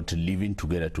define what living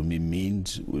together to me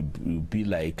means, would be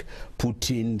like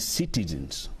putting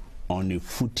citizens on a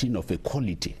footing of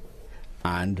equality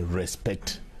and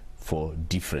respect for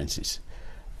differences.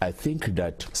 I think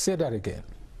that... Say that again.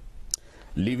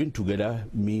 Living together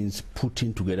means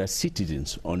putting together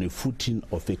citizens on a footing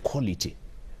of equality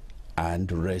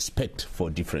and respect for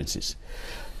differences.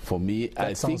 For me,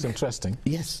 that sounds interesting.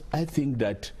 Yes, I think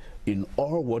that in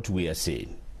all what we are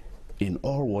saying, in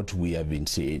all what we have been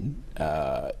saying,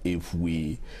 if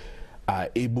we are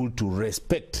able to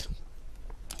respect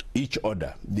each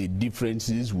other, the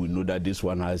differences, we know that this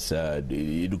one has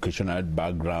the educational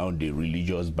background, the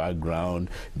religious background,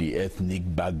 the ethnic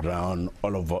background,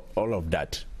 all of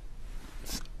that.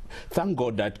 Thank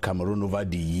God that Cameroon over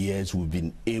the years we've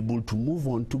been able to move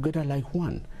on together like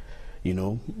one, you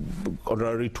know,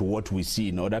 contrary to what we see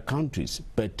in other countries.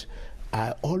 But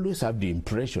I always have the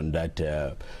impression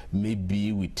that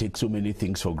maybe we take so many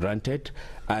things for granted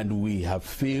and we have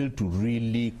failed to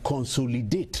really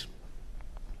consolidate.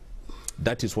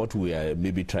 That is what we are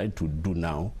maybe trying to do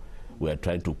now. We are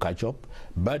trying to catch up.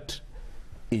 But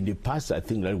in the past, I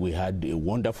think that we had a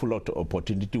wonderful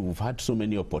opportunity. We've had so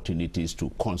many opportunities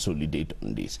to consolidate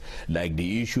on this. Like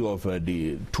the issue of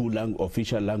the two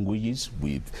official languages,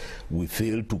 we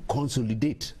failed to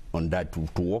consolidate on that, to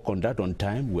work on that on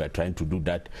time. We are trying to do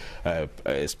that,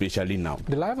 especially now.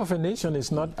 The life of a nation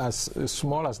is not as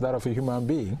small as that of a human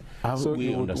being. So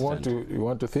you would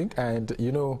want to think, and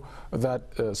you know that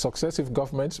successive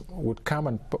governments would come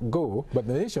and go, but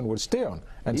the nation would stay on.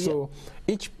 And so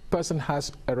each person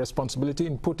has a responsibility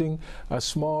in putting a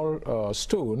small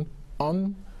stone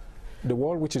on the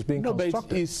wall which is being constructed.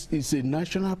 But it's a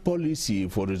national policy,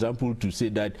 for example, to say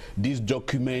that this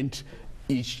document,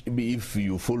 if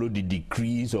you follow the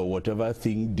decrees or whatever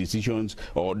decisions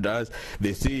or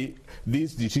they say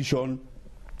this decision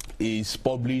is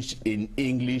published in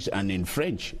English and in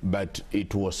French, but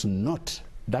it was not.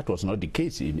 That was not the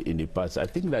case in the past. I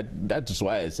think that is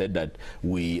why I said that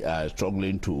we are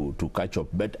struggling to catch up.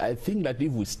 But I think that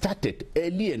if we started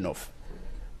early enough,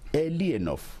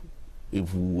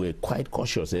 if we were quite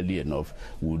cautious early enough,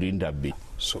 we wouldn't have been.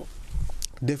 So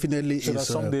definitely. So that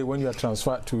someday when you are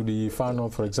transferred to the Far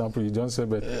North, for example, you don't say,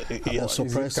 but you're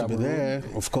surprised to be there.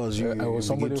 Of course, you was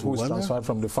somebody who was transferred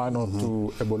from the Far North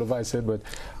to Ebolova. I said, but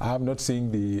I have not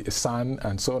seen the sun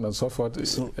and so on and so forth.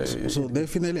 So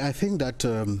definitely, I think that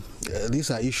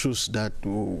these are issues that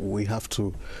we have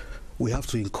to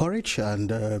encourage,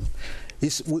 and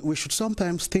we should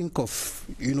sometimes think of,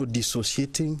 you know,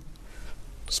 dissociating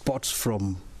sports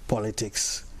from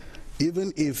politics.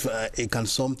 Even if it can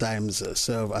sometimes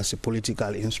serve as a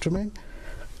political instrument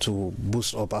to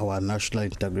boost up our national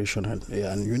integration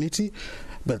and unity,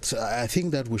 but I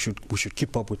think that we should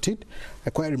keep up with it. I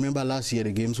quite remember last year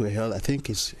the games were held, I think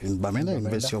it's in Bamenda,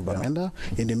 University of Bamenda,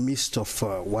 in the midst of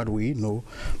what we know,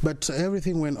 but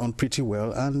everything went on pretty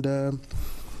well, and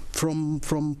from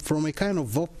a kind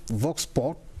of vox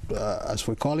pop, as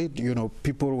we call it, you know,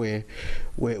 people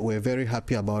were very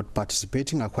happy about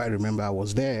participating. I quite remember I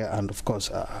was there, and of course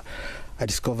I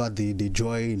discovered the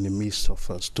joy in the midst of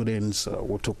students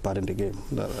who took part in the game.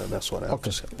 That's what I have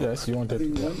to say. Yes, you wanted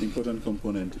to. One important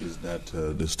component is that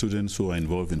the students who are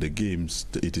involved in the games,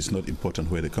 it is not important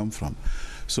where they come from.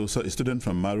 So a student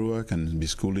from Marua can be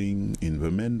schooling in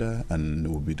Bamenda and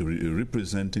will be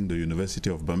representing the University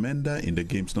of Bamenda in the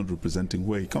games, not representing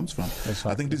where he comes from.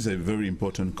 Exactly. I think this is a very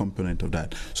important component of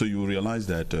that. So you realize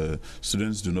that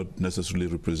students do not necessarily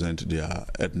represent their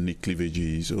ethnic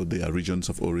cleavages or their regions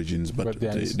of origins, but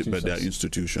their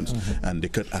institutions. And they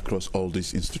cut across all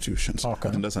these institutions. Okay.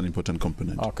 I think that's an important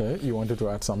component. Okay, you wanted to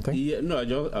add something? Yeah,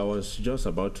 no, I was just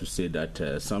about to say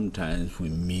that sometimes we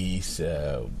miss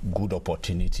good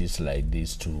opportunities like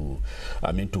this to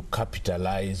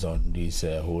capitalize on this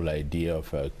whole idea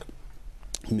of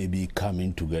maybe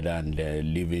coming together and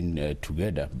living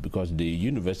together, because the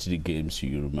university games,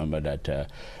 you remember that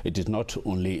it is not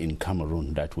only in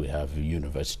Cameroon that we have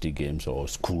university games or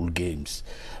school games.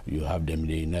 You have them in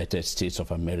the United States of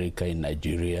America, in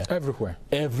Nigeria, everywhere.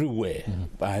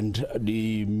 And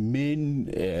the main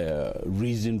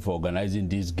reason for organizing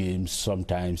these games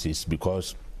sometimes is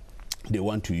because they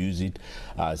want to use it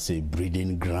as a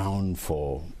breeding ground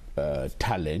for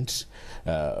talents,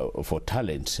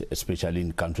 especially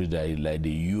in countries like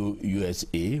the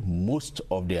USA. Most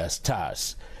of their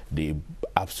stars, they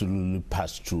absolutely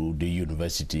pass through the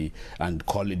university and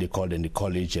they call them the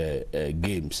college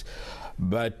games.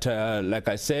 But like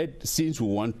I said, since we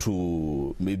want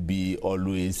to maybe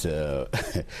always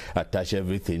attach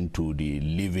everything to the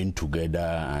living together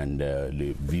and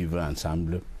the vivre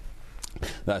ensemble,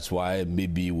 that's why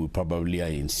maybe we probably are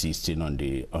insisting on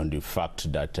the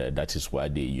fact that that is why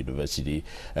the university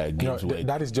games. No,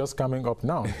 that is just coming up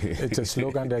now. It's a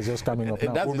slogan that's just coming up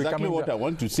now. That's exactly what I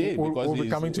want to say. We'll be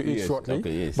coming to it shortly.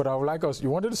 Okay, yes. But I would like us. You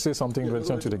wanted to say something in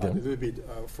relation to the game. A little bit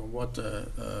from what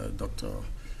Dr.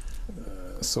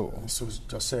 So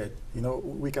just said. You know,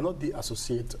 we cannot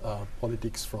deassociate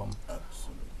politics from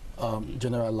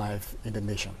general life in the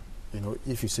nation. You know,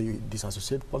 if you say you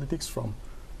disassociate politics from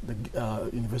the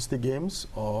university games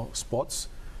or sports,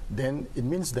 then it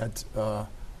means that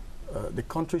the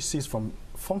country ceases from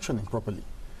functioning properly.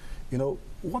 You know,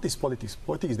 what is politics?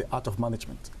 Politics is the art of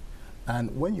management.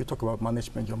 And when you talk about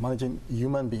management, you're managing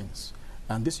human beings.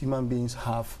 And these human beings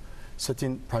have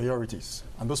certain priorities.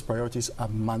 And those priorities are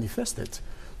manifested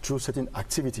through certain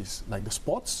activities, like the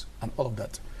sports and all of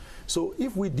that. So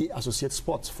if we de-associate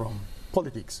sports from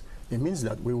politics, it means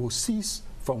that we will cease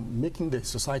from making the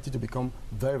society to become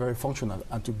very, very functional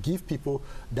and to give people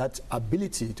that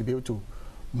ability to be able to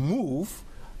move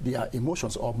their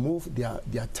emotions or move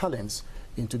their talents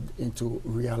into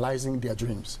realizing their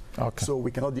dreams. Okay. So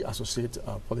we cannot de-associate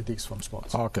politics from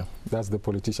sports. Okay, that's the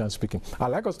politician speaking. I'd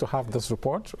like us to have this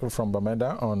report from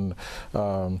Bamenda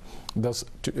on this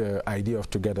idea of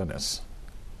togetherness.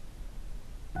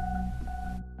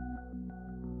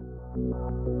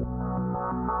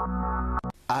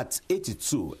 At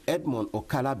 82, Edmond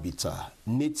Okalabita,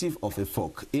 native of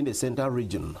Efok in the Central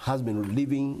Region, has been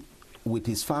living with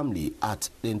his family at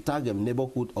the Ntagem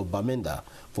neighborhood of Bamenda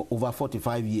for over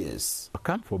 45 years. I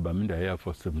came for Bamenda here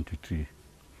for 73.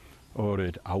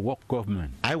 Already, I work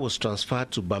government. I was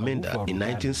transferred to Bamenda in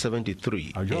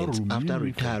 1973, and after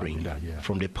retiring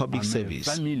from the public service,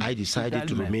 I decided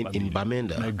to remain in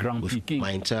Bamenda with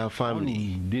my entire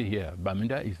family.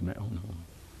 Bamenda is my own home.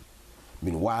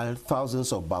 Meanwhile,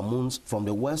 thousands of Bamoons from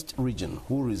the West region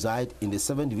who reside in the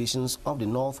 7 divisions of the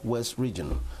Northwest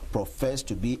region profess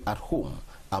to be at home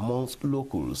amongst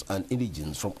locals and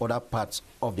indigents from other parts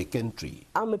of the country.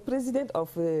 I'm a president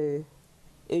of a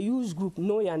youth group,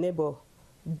 Know Your Neighbor,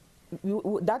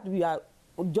 that we are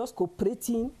just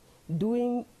cooperating,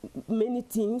 doing many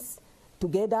things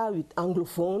together with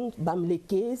Anglophones,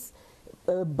 Bamlekes,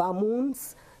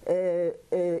 Bamoons,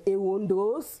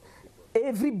 Ewondos,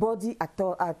 everybody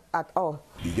at all.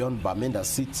 Beyond Bamenda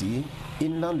city,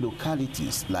 inland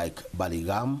localities like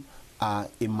Baligam are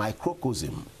a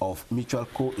microcosm of mutual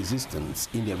coexistence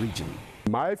in the region.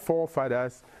 My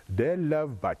forefathers, they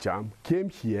loved Bacham, came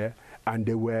here and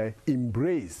they were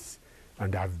embraced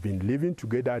and have been living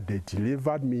together. They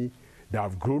delivered me, they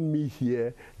have grown me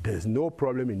here. There's no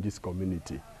problem in this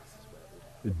community.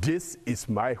 This is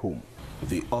my home.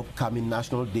 The upcoming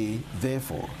National Day,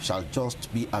 therefore, shall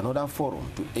just be another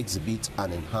forum to exhibit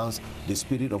and enhance the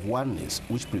spirit of oneness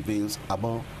which prevails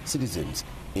among citizens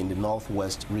in the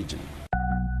Northwest region.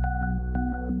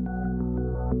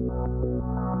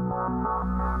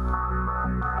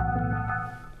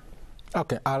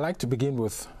 Okay, I'd like to begin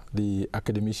with the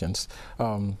academicians.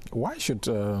 Why should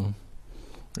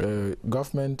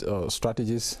government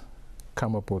strategies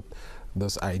come up with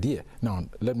this idea? Now,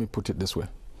 let me put it this way.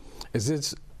 Is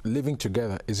it living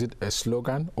together, is it a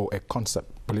slogan or a concept,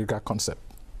 political concept?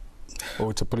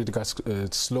 Or it's a political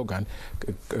slogan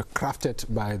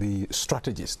crafted by the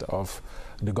strategist of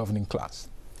the governing class?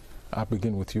 I'll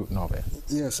begin with you, Norbert.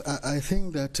 Yes, I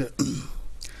think that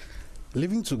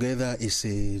living together is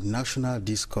a national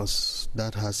discourse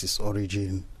that has its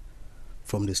origin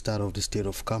from the start of the state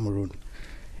of Cameroon.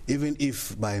 Even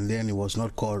if by then it was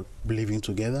not called living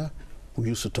together, we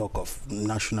used to talk of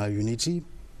national unity,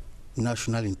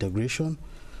 national integration,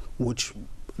 which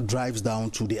drives down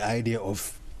to the idea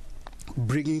of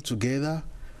bringing together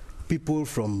people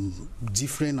from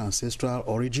different ancestral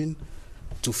origin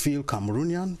to feel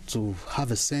Cameroonian, to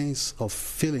have a sense of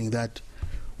feeling that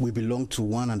we belong to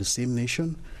one and the same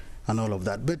nation and all of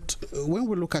that. But when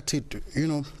we look at it, you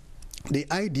know, the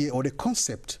idea or the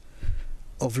concept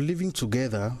of living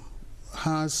together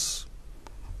has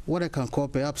what I can call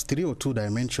perhaps 3 or 2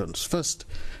 dimensions. First,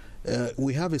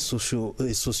 we have a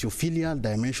socio-filial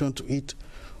dimension to it,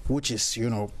 which is, you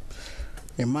know,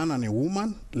 a man and a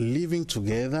woman living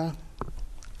together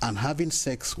and having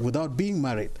sex without being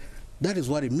married. That is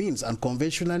what it means, and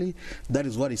conventionally, that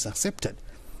is what is accepted.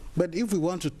 But if we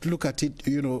want to look at it,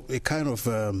 you know, a kind of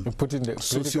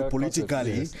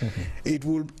socio-politically, yes. It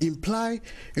will imply,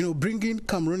 you know, bringing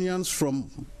Cameroonians from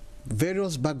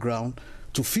various backgrounds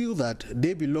to feel that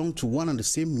they belong to one and the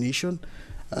same nation,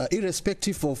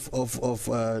 irrespective of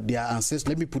their ancestors.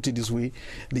 Let me put it this way: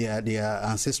 their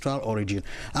ancestral origin.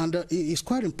 And it's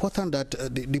quite important that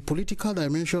the political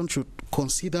dimension should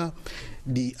consider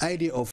the idea of